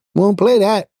 man. We don't play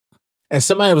that. And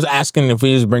somebody was asking if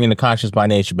we was bringing the Conscious by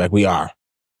Nature back. We are.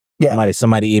 Yeah.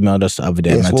 Somebody emailed us the other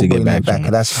day. Yes, we'll bring that back.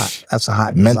 That's hot. That's a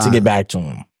hot meant design. to get back to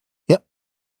him.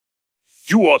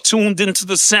 You are tuned into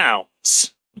the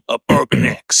sounds of Urban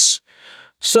X.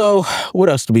 So, what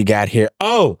else do we got here?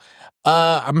 Oh,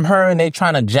 I'm hearing they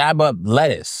trying to jab up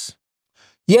lettuce.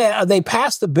 Yeah, they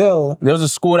passed the bill. There was a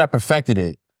school that perfected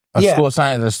it. School of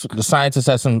science. The scientists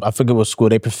at I forget what school,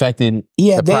 they perfected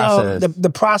the process. The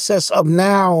process of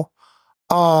now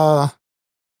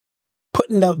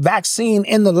putting the vaccine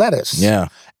in the lettuce. Yeah.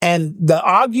 And the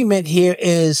argument here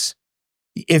is,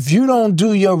 if you don't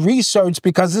do your research,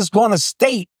 because it's going to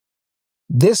state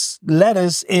this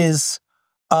lettuce is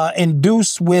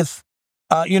induced with,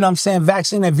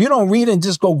 vaccine. If you don't read it and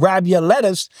just go grab your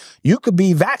lettuce, you could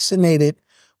be vaccinated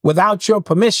without your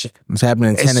permission. It's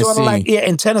happening in Tennessee. It's sort of like,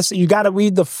 in Tennessee, you got to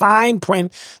read the fine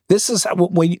print. This is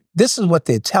what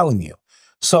they're telling you.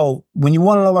 So when you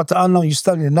want to know about the unknown, you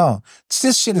study to know.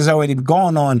 This shit is already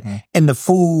going on in the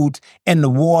food, in the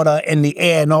water, in the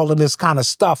air, and all of this kind of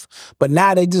stuff. But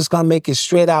now they just gonna make it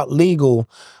straight out legal.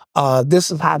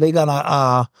 This is how they're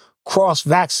gonna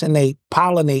cross-vaccinate,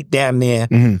 pollinate damn near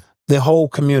the whole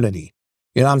community.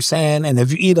 You know what I'm saying? And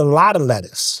if you eat a lot of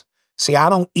lettuce, see, I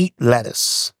don't eat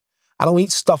lettuce. I don't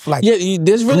eat stuff like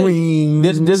there's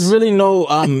really no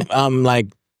like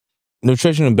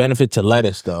nutritional benefit to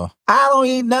lettuce though. I don't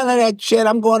eat none of that shit.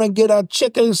 I'm going to get a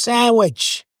chicken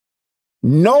sandwich.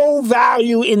 No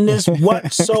value in this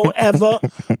whatsoever,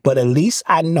 but at least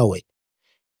I know it.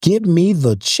 Give me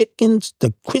the chickens,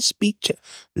 the crispy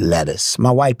lettuce.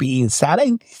 My wife be eating salad,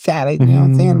 you know what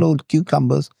I'm saying? Little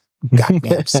cucumbers,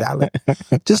 goddamn salad.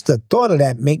 Just the thought of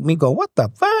that make me go, what the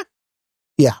fuck?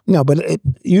 Yeah, no, but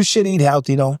you should eat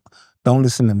healthy. Don't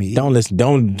listen to me. Don't listen to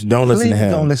him.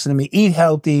 Don't listen to me. Eat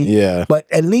healthy. Yeah. But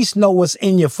at least know what's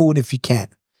in your food if you can.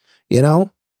 You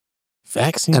know?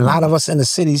 Vaccine. And a lot of us in the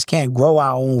cities can't grow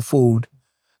our own food.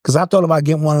 Because I thought about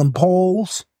getting one of them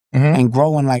poles and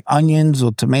growing like onions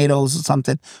or tomatoes or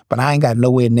something. But I ain't got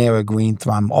nowhere near a green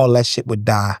thumb. All that shit would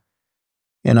die.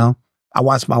 You know? I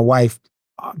watched my wife.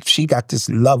 She got this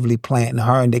lovely plant in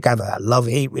her, and they got a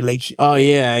love-hate relationship. Oh,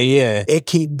 yeah. It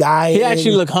keep dying. He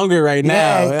actually look hungry right now.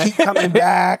 Yeah, it keep coming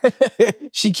back.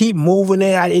 She keep moving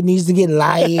it. It needs to get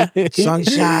light,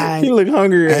 sunshine. He look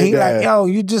hungry right now. And he like, yo,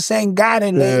 you just ain't got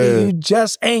it, lady. You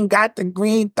just ain't got the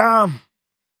green thumb.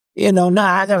 You know,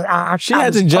 she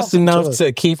hasn't just enough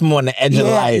to keep him on the edge of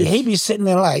life. He be sitting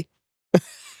there like,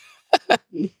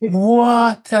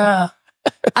 what?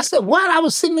 I said, what? I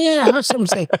was sitting there, I heard something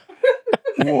say,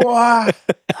 what?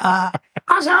 I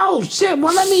said, oh shit,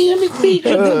 well let me feed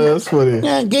you. That's funny.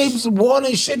 Yeah, gave him some water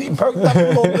and shit. He perked up a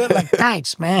little bit like,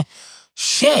 thanks, man.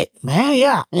 Shit, man,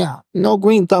 yeah. No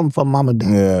green thumb for Mama Dad.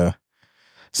 Yeah.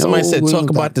 Somebody said, talk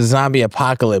about the zombie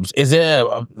apocalypse. Is there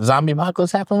a zombie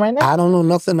apocalypse happening right now? I don't know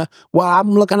nothing. Well,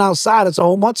 I'm looking outside. It's a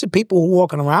whole bunch of people who are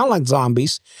walking around like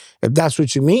zombies. If that's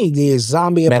what you mean, the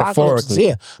zombie apocalypse is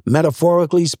here.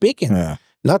 Metaphorically speaking. Yeah.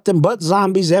 Nothing but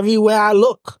zombies everywhere I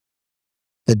look.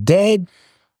 The dead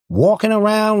walking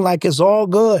around like it's all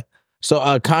good. So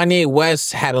Kanye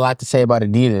West had a lot to say about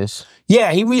Adidas.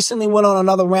 Yeah, he recently went on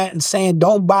another rant and saying,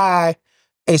 don't buy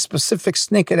a specific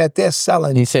sneaker that they're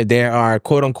selling. He said they are,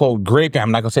 quote unquote, graping.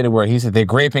 I'm not going to say the word. He said they're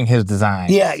graping his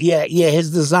design. Yeah,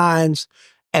 his designs.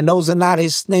 And those are not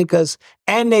his sneakers.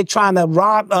 And they're trying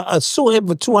to sue him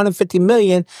for $250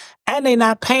 million. And they're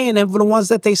not paying him for the ones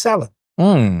that they selling. You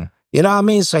know what I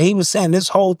mean? So he was saying this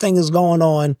whole thing is going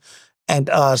on. And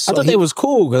so I thought they was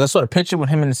cool because I saw a picture with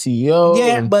him and the CEO.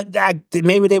 Yeah, but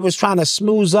maybe they was trying to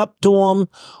smooth up to him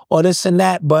or this and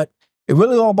that. But it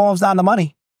really all boils down to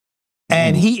money.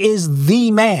 And he is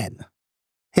the man.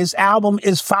 His album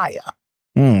is fire.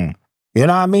 You know what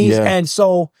I mean? Yeah. And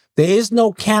so there is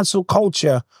no cancel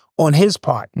culture on his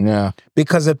part. Yeah.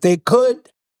 Because if they could,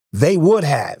 they would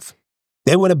have.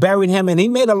 They would have buried him. And he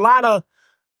made a lot of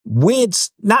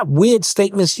not weird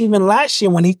statements even last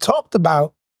year when he talked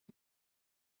about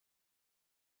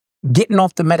getting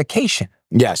off the medication.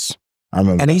 Yes. I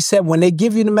remember. And he said when they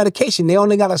give you the medication, they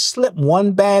only got to slip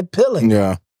one bad pill in.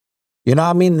 Yeah. You know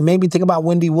what I mean? It made me think about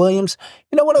Wendy Willams.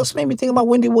 You know what else made me think about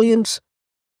Wendy Willams?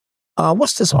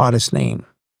 What's this artist's name?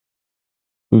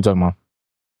 Who you talking about?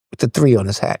 With the 3 on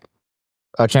his hat.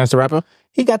 Chance the Rapper?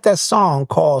 He got that song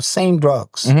called Same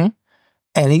Drugs. And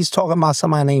he's talking about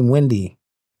somebody named Wendy.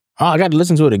 Oh, I got to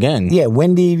listen to it again. Yeah,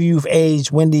 Wendy, if you've aged.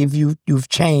 Wendy, if you've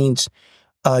changed.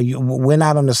 We're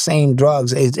not on the same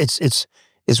drugs. It's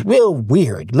real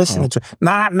weird listening to it.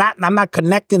 I'm not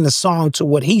connecting the song to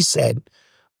what he said.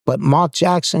 But Mark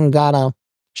Jackson got a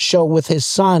show with his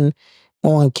son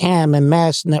on Cam and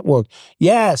Mass Network.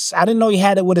 Yes, I didn't know he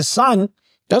had it with his son.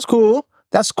 That's cool.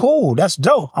 That's cool. That's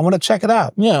dope. I want to check it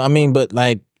out. Yeah, I mean, but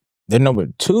like, they're number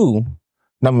 2.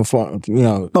 Number 4, you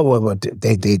know. No,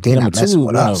 they're not messing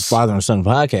with us. Father and son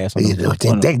podcast.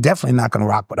 They definitely not going to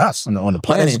rock with us. On the planet.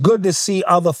 But it's good to see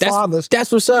other fathers.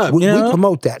 That's what's up. We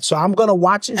promote that. So I'm going to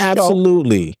watch it.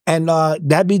 Absolutely. And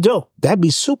that'd be dope. That'd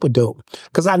be super dope.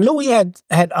 Because I knew he had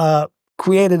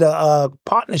created a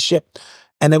partnership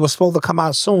and it was supposed to come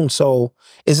out soon. So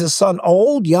is his son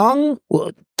old, young? Well,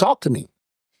 talk to me.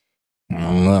 I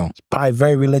don't know. It's probably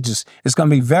very religious. It's going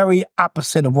to be very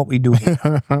opposite of what we do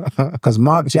here. Because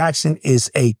Mark Jackson is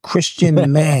a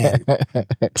Christian man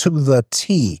to the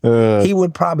T. He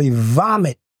would probably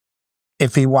vomit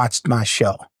if he watched my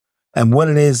show. And what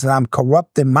it is that I'm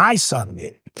corrupting my son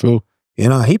with. True. You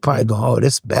know, he probably go, oh,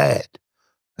 that's bad.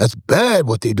 That's bad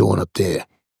what they doing up there.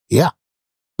 Yeah.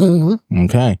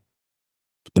 Okay.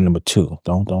 The number 2.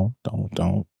 Don't.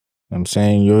 I'm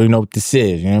saying you already know what this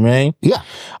is. You know what I mean?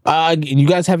 Yeah. You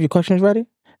guys have your questions ready?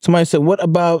 Somebody said, what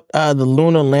about the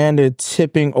lunar lander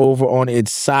tipping over on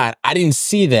its side? I didn't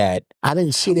see that. I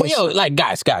didn't see this. Well, yo, like,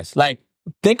 guys, like,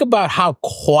 think about how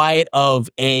quiet of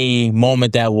a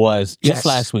moment that was just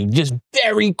last week. Just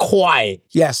very quiet.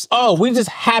 Yes. Oh, we just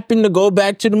happened to go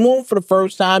back to the moon for the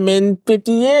first time in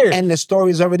 50 years. And the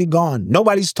story's already gone.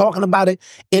 Nobody's talking about it.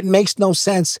 It makes no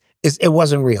sense. It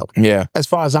wasn't real. Yeah. As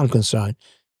far as I'm concerned.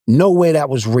 No way that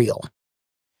was real.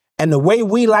 And the way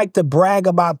we like to brag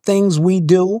about things we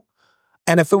do,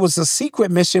 and if it was a secret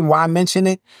mission, why mention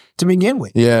it to begin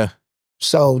with? Yeah.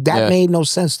 So that made no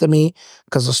sense to me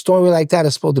because a story like that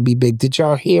is supposed to be big. Did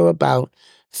y'all hear about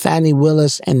Fannie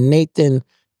Willis and Nathan?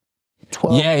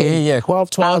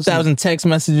 12,000 text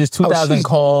messages, 2,000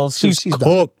 calls. She's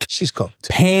cooked. She's cooked.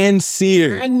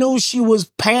 Pan-seared. I knew she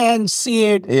was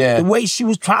pan-seared. Yeah. The way she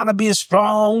was trying to be a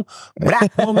strong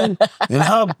black woman in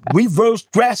her reverse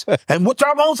dress. And what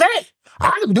y'all gonna say?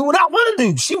 I can do what I want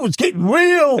to do. She was getting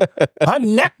real. Her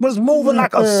neck was moving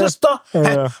like a sister.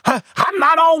 I'm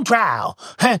not on trial.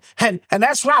 And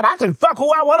that's right. I can fuck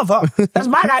who I want to fuck. That's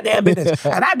my goddamn business.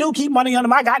 And I do keep money under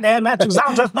my goddamn mattress. I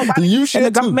don't trust nobody in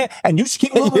the government. And you should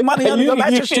keep moving money under your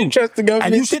mattress too. Trust the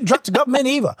government. And you shouldn't trust the government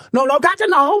either. No, got to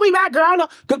know me back, girl. No,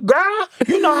 girl,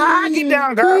 you know how I get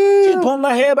down, girl. She's pulling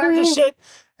her hair back and shit.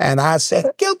 And I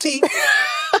said, guilty.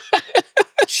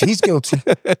 She's guilty.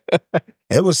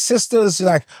 It was sisters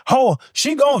like, oh,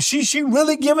 she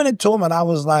really giving it to him. And I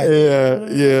was like,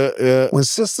 yeah. When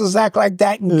sisters act like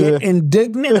that and get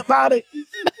indignant about it,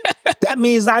 that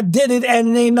means I did it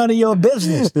and it ain't none of your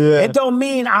business. Yeah. It don't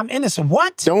mean I'm innocent.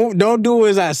 What? Don't do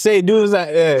as I say. Do as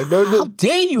I How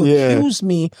dare you accuse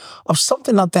me of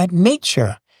something of that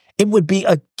nature? It would be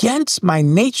against my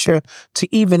nature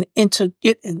to even enter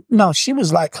it. No, she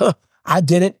was like, I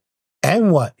did it.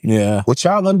 And what? Yeah. What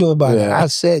y'all gonna do about it? I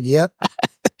said,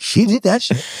 she did that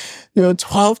shit.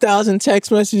 12,000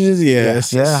 text messages.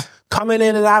 Yes. Yeah. Coming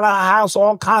in and out of her house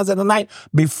all kinds of the night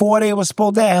before they were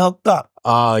supposed to have hooked up.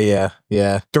 Oh, yeah.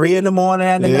 3 a.m.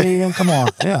 and they didn't even come on.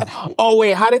 Yeah. Oh,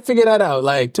 wait, how they figure that out?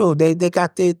 Like, dude, they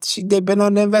been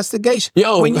on the investigation.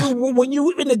 Yo. When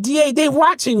you in the DA, they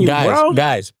watching you, bro.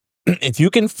 Guys, if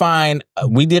you can find,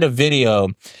 we did a video.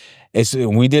 It's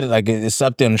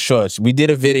up there in the shorts. We did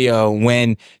a video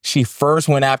when she first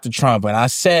went after Trump, and I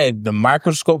said the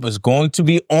microscope is going to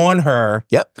be on her.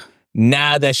 Yep.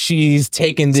 Now that she's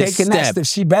taken this step,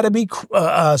 she better be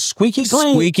squeaky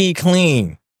clean. Squeaky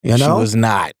clean. You know, she was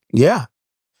not. Yeah.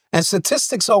 And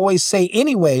statistics always say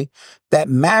anyway that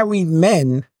married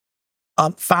men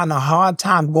find a hard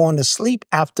time going to sleep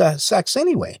after sex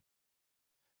anyway,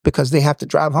 because they have to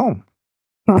drive home.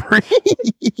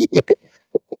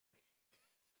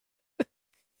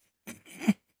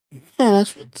 Yeah,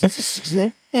 that's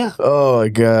yeah. Oh my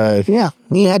God. Yeah,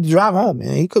 he had to drive home,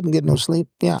 man. He couldn't get no sleep.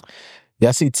 Yeah.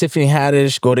 Y'all see Tiffany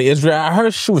Haddish go to Israel? I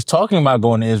heard she was talking about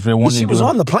going to Israel. She was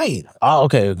on the plane. Oh,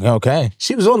 okay.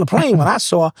 She was on the plane when I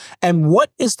saw her. And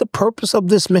what is the purpose of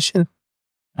this mission?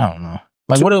 I don't know.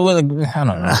 Like, what I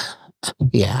don't know.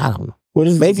 Yeah, I don't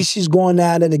know. Maybe she's going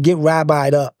down there to get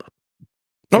rabbied up.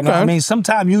 You know what I mean?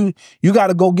 Sometimes you got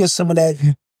to go get some of that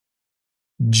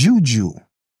JuJu.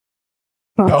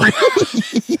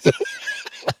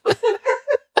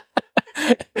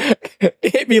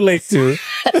 Hit me late too.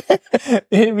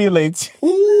 Hit me late too.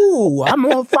 Ooh, I'm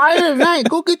on fire tonight.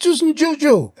 Go get you some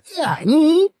JuJu. Yeah.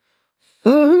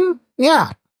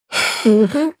 Yeah.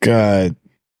 God.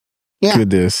 Yeah.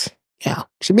 Goodness. Yeah.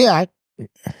 Should be all right.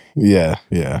 Yeah.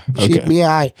 Okay. Should be all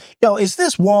right. Yo, is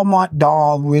this Walmart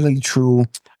doll really true?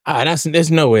 There's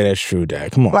no way that's true,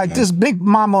 Dad. Come on. Like, man. this big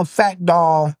mama fat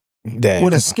doll Dad,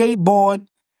 with a skateboard.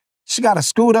 She got a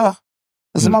scooter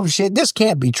and some other shit. This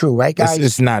can't be true, right, guys?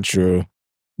 It's not true.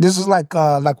 This is like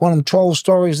one of them troll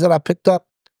stories that I picked up.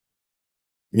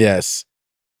 Yes.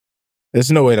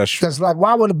 There's no way that's true. Because, like,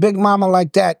 why would a big mama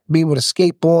like that be with a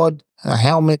skateboard, a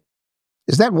helmet?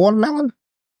 Is that watermelon?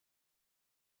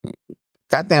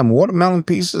 Goddamn watermelon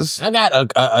pieces. I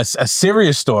got a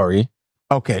serious story.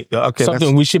 Okay.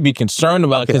 Something we should be concerned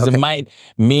about because it might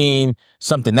mean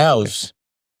something else.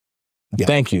 Yeah.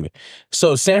 Thank you.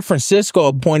 So San Francisco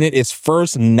appointed its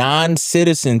first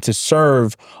non-citizen to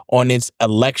serve on its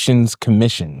elections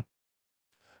commission.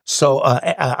 So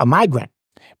a migrant.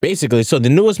 Basically, so the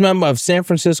newest member of San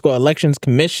Francisco Elections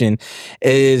Commission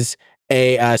is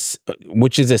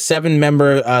which is a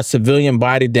 7-member civilian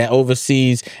body that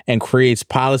oversees and creates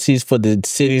policies for the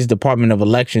city's Department of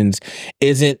Elections,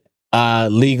 isn't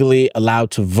legally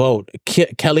allowed to vote.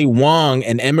 Kelly Wong,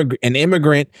 an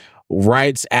immigrant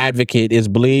rights advocate, is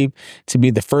believed to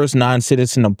be the first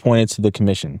non-citizen appointed to the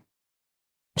commission.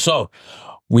 So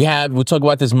we talk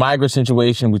about this migrant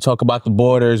situation. We talk about the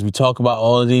borders. We talk about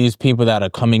all of these people that are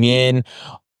coming in,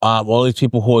 all these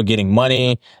people who are getting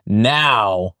money.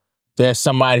 Now there's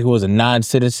somebody who was a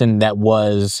non-citizen that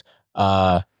was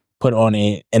put on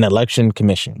an election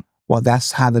commission. Well,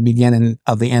 that's how the beginning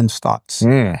of the end starts.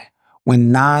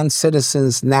 When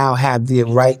non-citizens now have the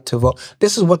right to vote.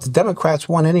 This is what the Democrats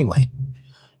want anyway.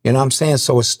 You know what I'm saying?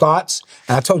 So it starts,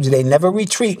 and I told you they never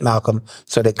retreat, Malcolm.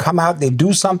 So they come out, they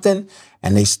do something,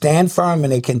 and they stand firm,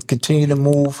 and they can continue to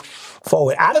move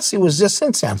forward. Odyssey was just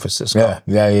in San Francisco.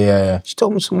 Yeah. She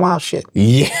told me some wild shit.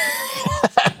 Yeah.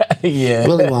 Yeah.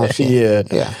 Really wild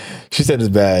shit. Yeah. She said it's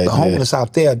bad. The homeless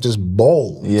out there are just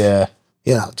bold. Yeah.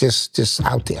 You know, just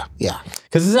out there. Yeah.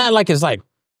 Because it's not like it's like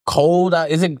cold out.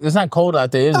 It's not cold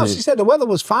out there, is No, it? she said the weather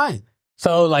was fine.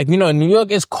 So, like, you know, in New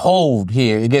York, it's cold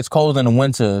here. It gets cold in the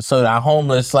winter. So our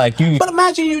homeless, like, you... But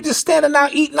imagine you just standing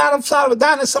out, eating outside of a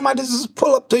diner, somebody just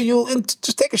pull up to you and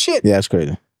just take a shit. Yeah, that's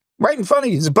crazy. Right in front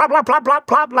of you. Just plop, plop, plop, plop,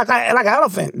 plop, like an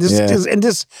elephant.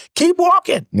 Just keep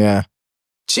walking. Yeah.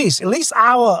 Jeez, at least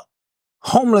our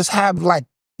homeless have, like,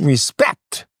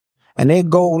 respect. And they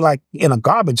go, like, in a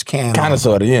garbage can. Kind of,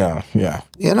 sort of, yeah.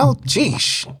 You know,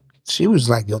 geez. She was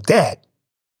like, yo, Dad.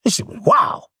 And she was,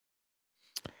 wow.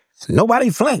 Nobody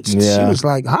flinched. Yeah. She was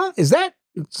like, huh? Is that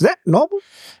normal?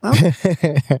 Huh?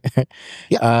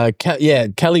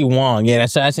 Kelly Wong. Yeah,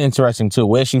 that's interesting, too.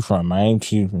 Where's she from, right?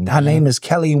 Her name is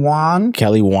Kelly Wong?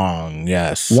 Kelly Wong,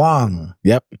 yes. Wong.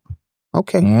 Yep.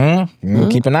 Okay.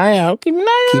 Keep an eye out. Keep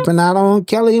an eye on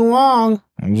Kelly Wong.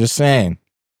 I'm just saying.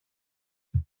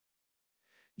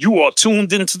 You are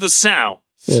tuned into the sound.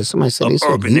 Yeah, somebody said they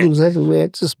said needles everywhere.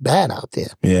 It's just bad out there.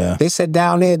 Yeah. They said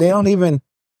down there, they don't even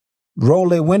roll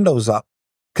their windows up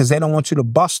because they don't want you to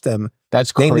bust them.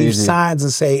 That's crazy. They leave signs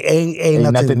and say,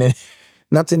 ain't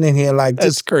nothing in here. Like, that's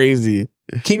just crazy.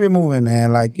 Keep it moving,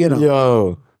 man. Like, you know.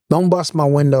 Yo. Don't bust my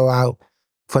window out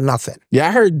for nothing. Yeah,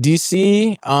 I heard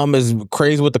DC is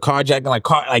crazy with the carjacking. Like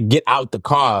get out the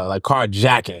car, like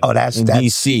carjacking. Oh, that's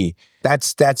DC.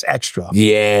 That's extra.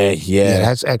 Yeah.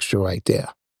 That's extra right there.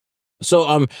 So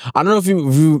I don't know if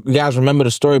you guys remember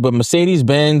the story, but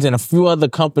Mercedes-Benz and a few other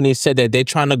companies said that they're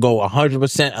trying to go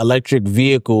 100% electric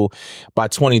vehicle by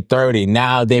 2030.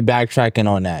 Now they're backtracking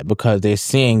on that because they're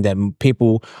seeing that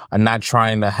people are not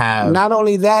trying to have. Not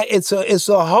only that, it's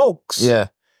a hoax. Yeah.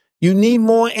 You need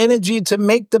more energy to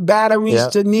make the batteries,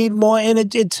 to need more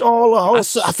energy. It's all a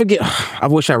hoax. I forget. I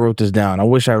wish I wrote this down.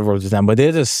 But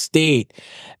there's a state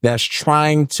that's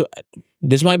trying to.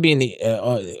 This might be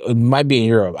it might be in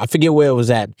Europe. I forget where it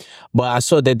was at, but I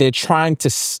saw that they're trying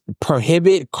to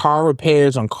prohibit car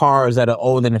repairs on cars that are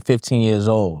older than 15 years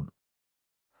old.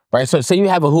 Right. So say you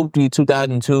have a Hoopty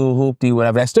 2002 Hoopty,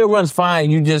 whatever, that still runs fine.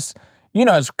 You just,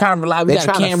 it's kind of reliable. They're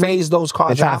trying to phase those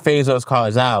cars out. They're trying to phase those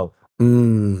cars out.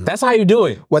 That's how you do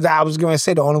it. Well, I was going to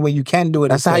say the only way you can do it.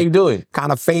 That's how you do it.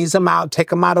 Kind of phase them out, take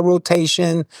them out of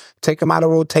rotation,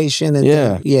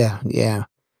 and yeah.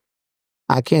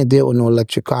 I can't deal with no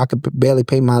electric car. I could barely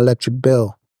pay my electric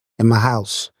bill in my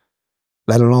house,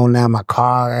 let alone now my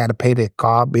car. I got to pay the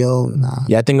car bill. Nah.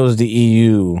 Yeah, I think it was the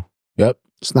EU. Yep.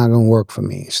 It's not going to work for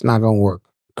me. It's not going to work.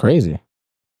 Crazy.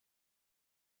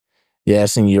 Yeah,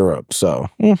 it's in Europe, so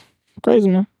crazy,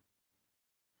 man.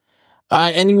 All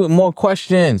right, any more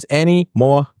questions?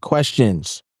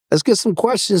 Let's get some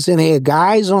questions in here,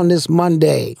 guys, on this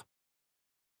Monday.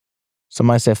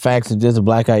 Somebody said facts. Is this a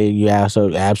black guy? Yeah,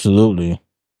 so absolutely.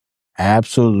 Black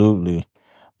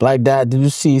Dad, did you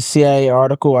see CIA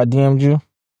article I DM'd you?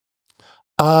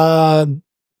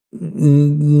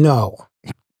 No.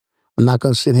 I'm not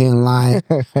going to sit here and lie.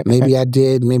 Maybe I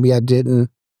did, maybe I didn't.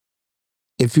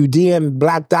 If you DM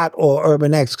Black Dot or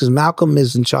Urban X, because Malcolm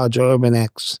is in charge of Urban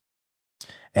X.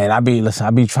 And I be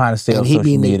trying to stay on social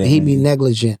media. He be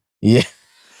negligent. Yeah.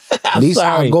 At least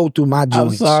I go through my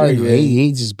joints. I'm sorry, man.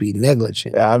 He just be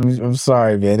negligent. I'm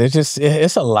sorry, man.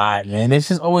 It's a lot, man. It's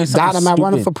just always something Am I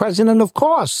running for president? Of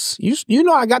course. You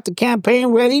know I got the campaign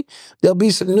ready. There'll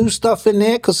be some new stuff in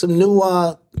there because some new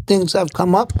things have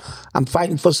come up. I'm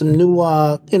fighting for some new,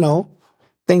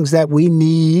 things that we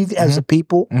need as a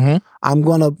people. I'm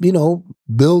going to,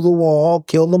 build a wall,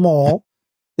 kill them all.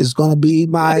 Is going to be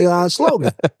my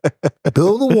slogan.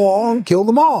 Build the wall and kill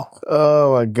them all.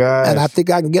 Oh, my God. And I think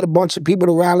I can get a bunch of people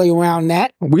to rally around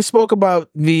that. We spoke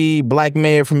about the black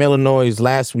mayor from Illinois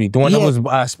last week. The one that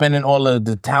was spending all of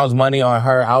the town's money on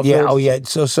her outfits. Yeah,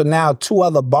 So now 2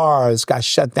 other bars got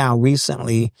shut down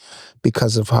recently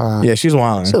because of her. Yeah, she's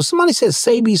wild. So somebody said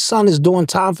Sabi's son is doing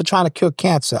time for trying to cure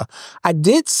cancer. I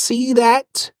did see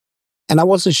that, and I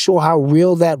wasn't sure how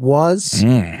real that was.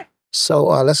 So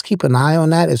let's keep an eye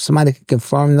on that. If somebody can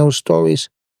confirm those stories,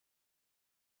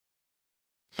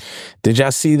 Did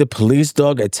y'all see the police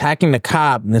dog attacking the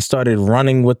cop and then started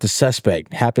running with the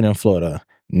suspect? Happened in Florida.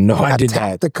 No, I did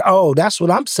not. Oh, that's what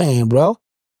I'm saying, bro.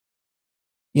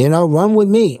 You know, run with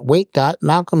me. Wait,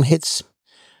 Malcolm hits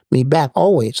me back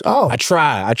always. Oh, I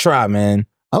try, man.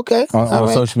 Okay. On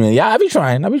social media. Yeah, I be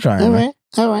trying. All right.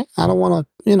 I don't want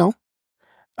to, you know.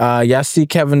 Y'all see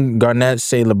Kevin Garnett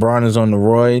say LeBron is on the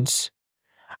roids?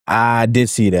 I did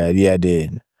see that. Yeah, I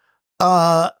did.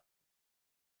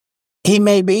 He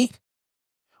may be.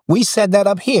 We said that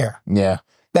up here. Yeah.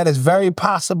 That is very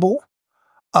possible.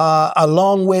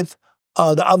 Along with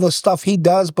the other stuff he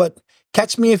does, but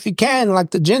catch me if you can,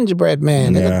 like the gingerbread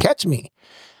man. They're gonna catch me.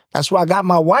 That's why I got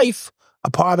my wife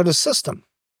a part of the system.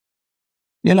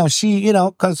 You know,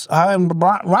 because her and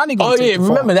Ronnie. Oh yeah,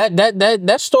 remember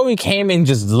that story came and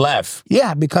just left.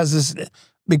 Yeah, because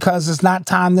it's not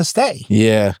time to stay.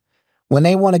 Yeah. When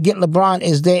they want to get LeBron,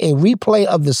 is there a replay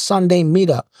of the Sunday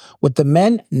meetup with the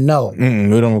men? No,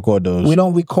 we don't record those. We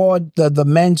don't record the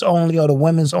men's only or the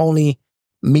women's only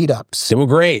meetups. They were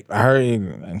great.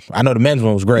 I know the men's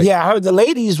one was great. Yeah, I heard the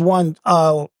ladies one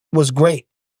was great.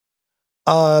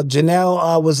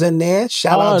 Janelle was in there.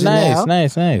 Shout out Janelle.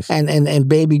 Nice. And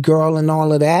baby girl and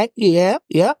all of that. Yeah.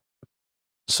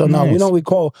 So no, we don't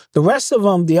record. The rest of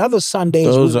them, the other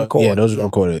Sundays we record. Yeah, those are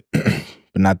recorded, but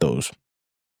not those.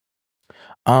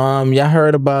 Y'all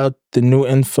heard about the new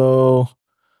info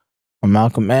on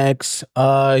Malcolm X?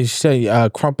 You say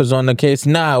Crump is on the case.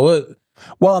 Nah, what?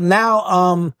 Well,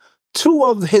 now 2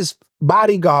 of his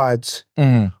bodyguards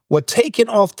were taken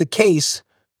off the case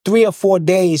 3 or 4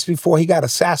 days before he got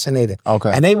assassinated.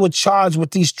 Okay. And they were charged with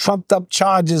these trumped up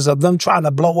charges of them trying to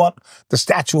blow up the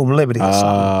Statue of Liberty or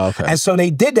something. Okay. And so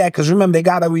they did that because remember, they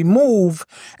got to remove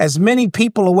as many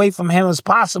people away from him as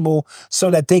possible so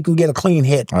that they can get a clean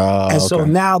hit. So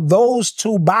now those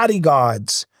 2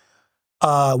 bodyguards,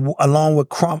 along with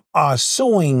Crump, are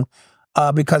suing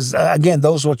because, again,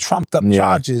 those were trumped up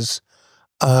charges.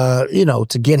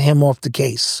 To get him off the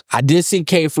case. I did see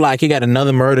K-Fly. He got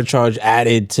another murder charge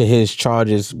added to his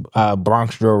charges.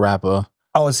 Bronx drill rapper.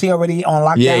 Oh, is he already on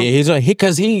lockdown? Yeah, he's on.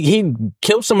 Because he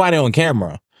killed somebody on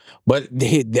camera, but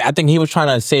I think he was trying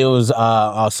to say it was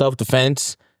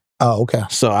self-defense. Oh, okay.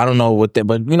 So I don't know what that,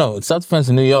 but self-defense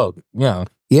in New York. Yeah.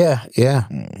 I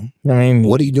mean,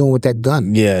 what are you doing with that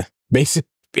gun? Yeah,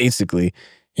 basically.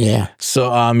 Yeah.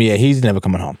 So he's never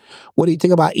coming home. What do you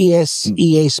think about EA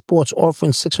Sports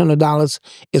offering $600?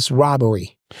 It's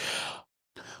robbery.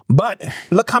 But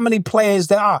look how many players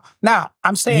there are. Now,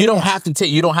 I'm saying you don't have to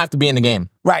be in the game.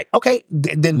 Right. Okay.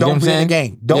 Then don't be in the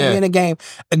game. Don't be in the game.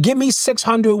 Give me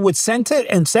 $600 with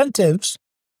incentives,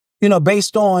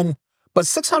 based on, but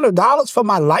 $600 for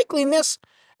my likeliness?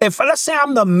 If let's say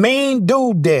I'm the main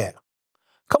dude there.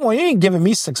 Come on, you ain't giving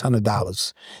me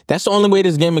 $600. That's the only way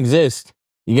this game exists.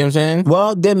 You get what I'm saying?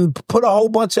 Well, then put a whole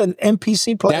bunch of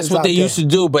NPC players. That's what they used to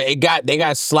do, but they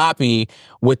got sloppy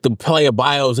with the player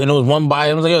bios, and it was one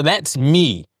bio. I was like, yo, that's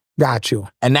me. Got you.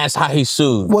 And that's how he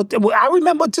sued. Well, I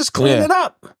remember just cleaning it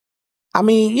up. I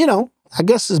mean, I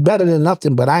guess it's better than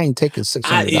nothing, but I ain't taking $600.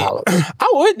 I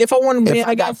would if I wanted to be. If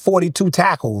I got 42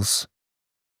 tackles,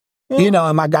 in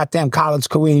my goddamn college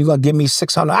career, you're gonna give me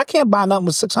 $600. I can't buy nothing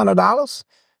with $600.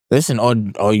 Listen,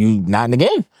 or you not in the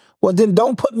game? Well, then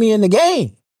don't put me in the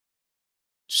game.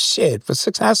 Shit, for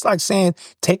 $600, that's like saying,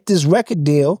 take this record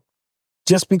deal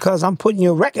just because I'm putting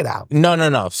your record out.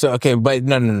 No. So, okay, but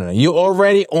no. You're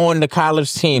already on the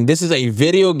college team. This is a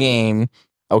video game,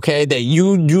 okay, that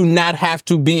you do not have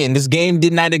to be in. This game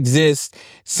did not exist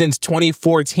since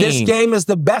 2014. This game is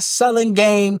the best-selling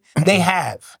game they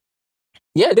have.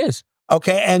 Yeah, it is.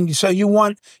 Okay, and so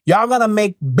y'all gonna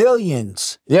make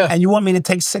billions. Yeah. And you want me to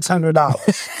take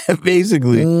 $600.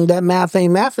 Basically. That math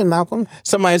ain't mathing, Malcolm.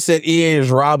 Somebody said EA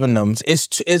is robbing them. It's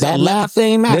that math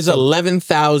ain't mathing. There's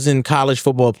 11,000 college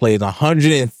football players,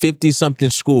 150-something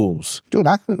schools. Dude,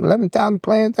 11,000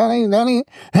 players, that ain't,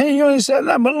 hey, you ain't said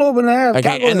nothing but a little bit and a half.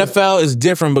 Okay, NFL is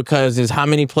different because there's how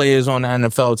many players on the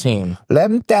NFL team?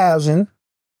 11,000.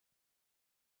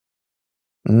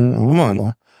 Come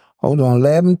on. Hold on,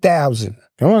 11,000.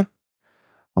 Come on.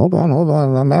 Hold on.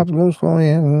 I'm about to go slow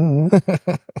here.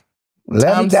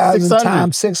 11,000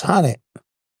 times 600.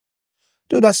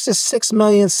 Dude, that's just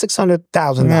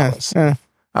 $6,600,000. Yeah.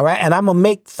 All right, and I'm gonna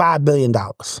make $5 billion.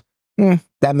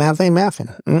 That math ain't mathing.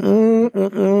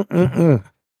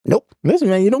 Nope. Listen,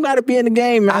 man, you don't got to be in the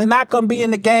game, man. I'm not gonna be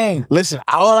in the game. Listen,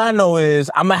 all I know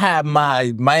is I'm gonna have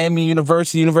my Miami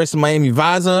University of Miami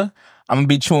visor. I'm gonna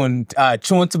be chewing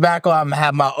tobacco. I'm gonna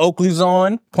have my Oakleys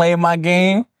on, playing my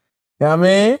game. You know what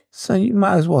I mean? So you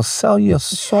might as well sell your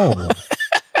soul.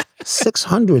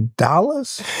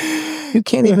 $600? You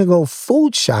can't even go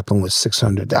food shopping with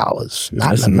 $600.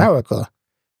 Not in America.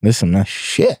 Listen, man.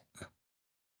 Shit.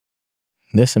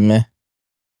 Listen, man.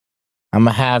 I'm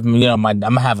gonna have I'm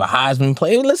gonna have a Heisman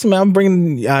play. Listen, man, I'm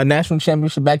bringing national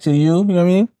championship back to you. You know what I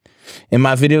mean? In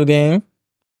my video game,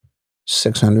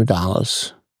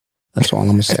 $600. That's all I'm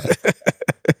gonna say.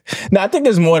 No, I think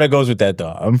there's more that goes with that,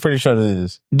 though. I'm pretty sure there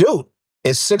is. Dude,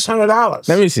 it's $600.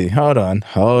 Let me see. Hold on.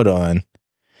 Let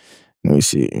me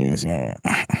see.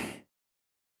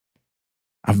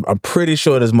 I'm pretty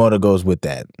sure there's more that goes with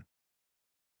that.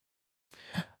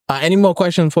 Any more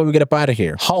questions before we get up out of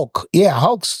here? Hulk. Yeah,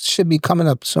 Hulk should be coming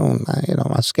up soon.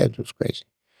 My schedule's crazy.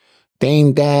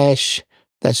 Dame Dash.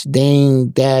 That's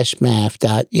Dame Dash Math.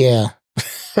 Yeah.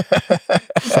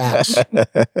 Facts.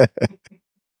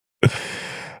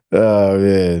 Oh,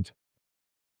 man.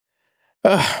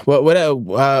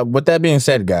 With that being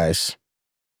said, guys,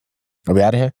 are we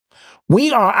out of here?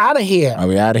 We are out of here. Are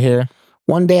we out of here?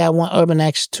 One day I want Urban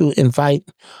X to invite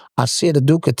Asir the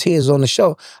Duke of Tears on the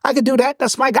show. I could do that.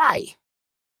 That's my guy.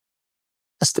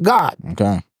 That's the God.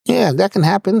 Okay. Yeah, that can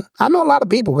happen. I know a lot of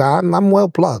people, God, and I'm well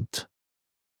plugged.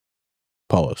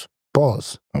 Pause.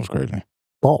 Pause. That was crazy.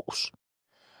 Pause.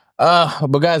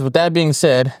 But guys, with that being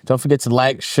said, don't forget to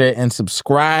like, share, and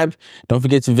subscribe. Don't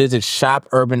forget to visit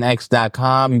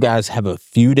shopurbanx.com. You guys have a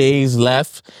few days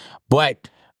left, but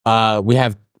we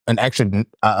have an extra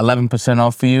 11%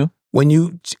 off for you. When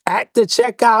you at the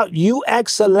checkout,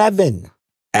 UX11.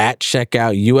 At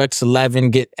checkout,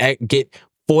 UX11, get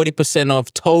 40%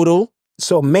 off total.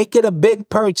 So make it a big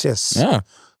purchase. Yeah.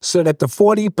 So that the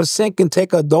 40% can take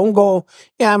don't go,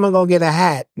 I'm going to go get a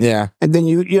hat. Yeah. And then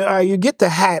you get the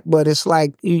hat, but it's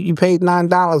like you paid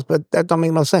 $9, but that don't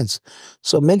make no sense.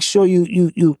 So make sure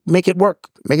you make it work.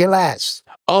 Make it last.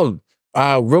 Oh,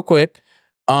 real quick.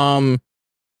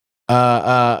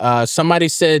 Somebody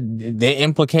said they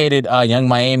implicated Young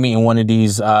Miami in one of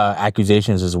these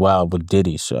accusations as well with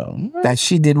Diddy. So that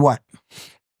she did what?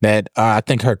 That I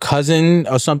think her cousin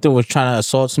or something was trying to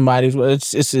assault somebody.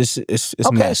 It's okay,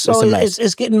 a mess. So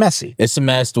it's getting messy. It's a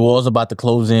mess. The wall's about to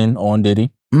close in on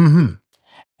Diddy. Mm-hmm.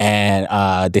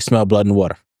 And they smell blood and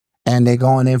water. And they're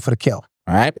going in for the kill.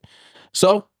 All right.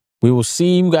 So we will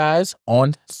see you guys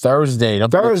on Thursday. Don't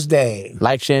forget,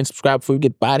 like, share, and subscribe before you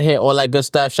get out of here. All that good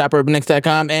stuff.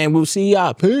 ShopUrbanX.com. And we'll see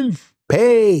y'all. Peace.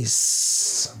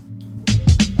 Peace.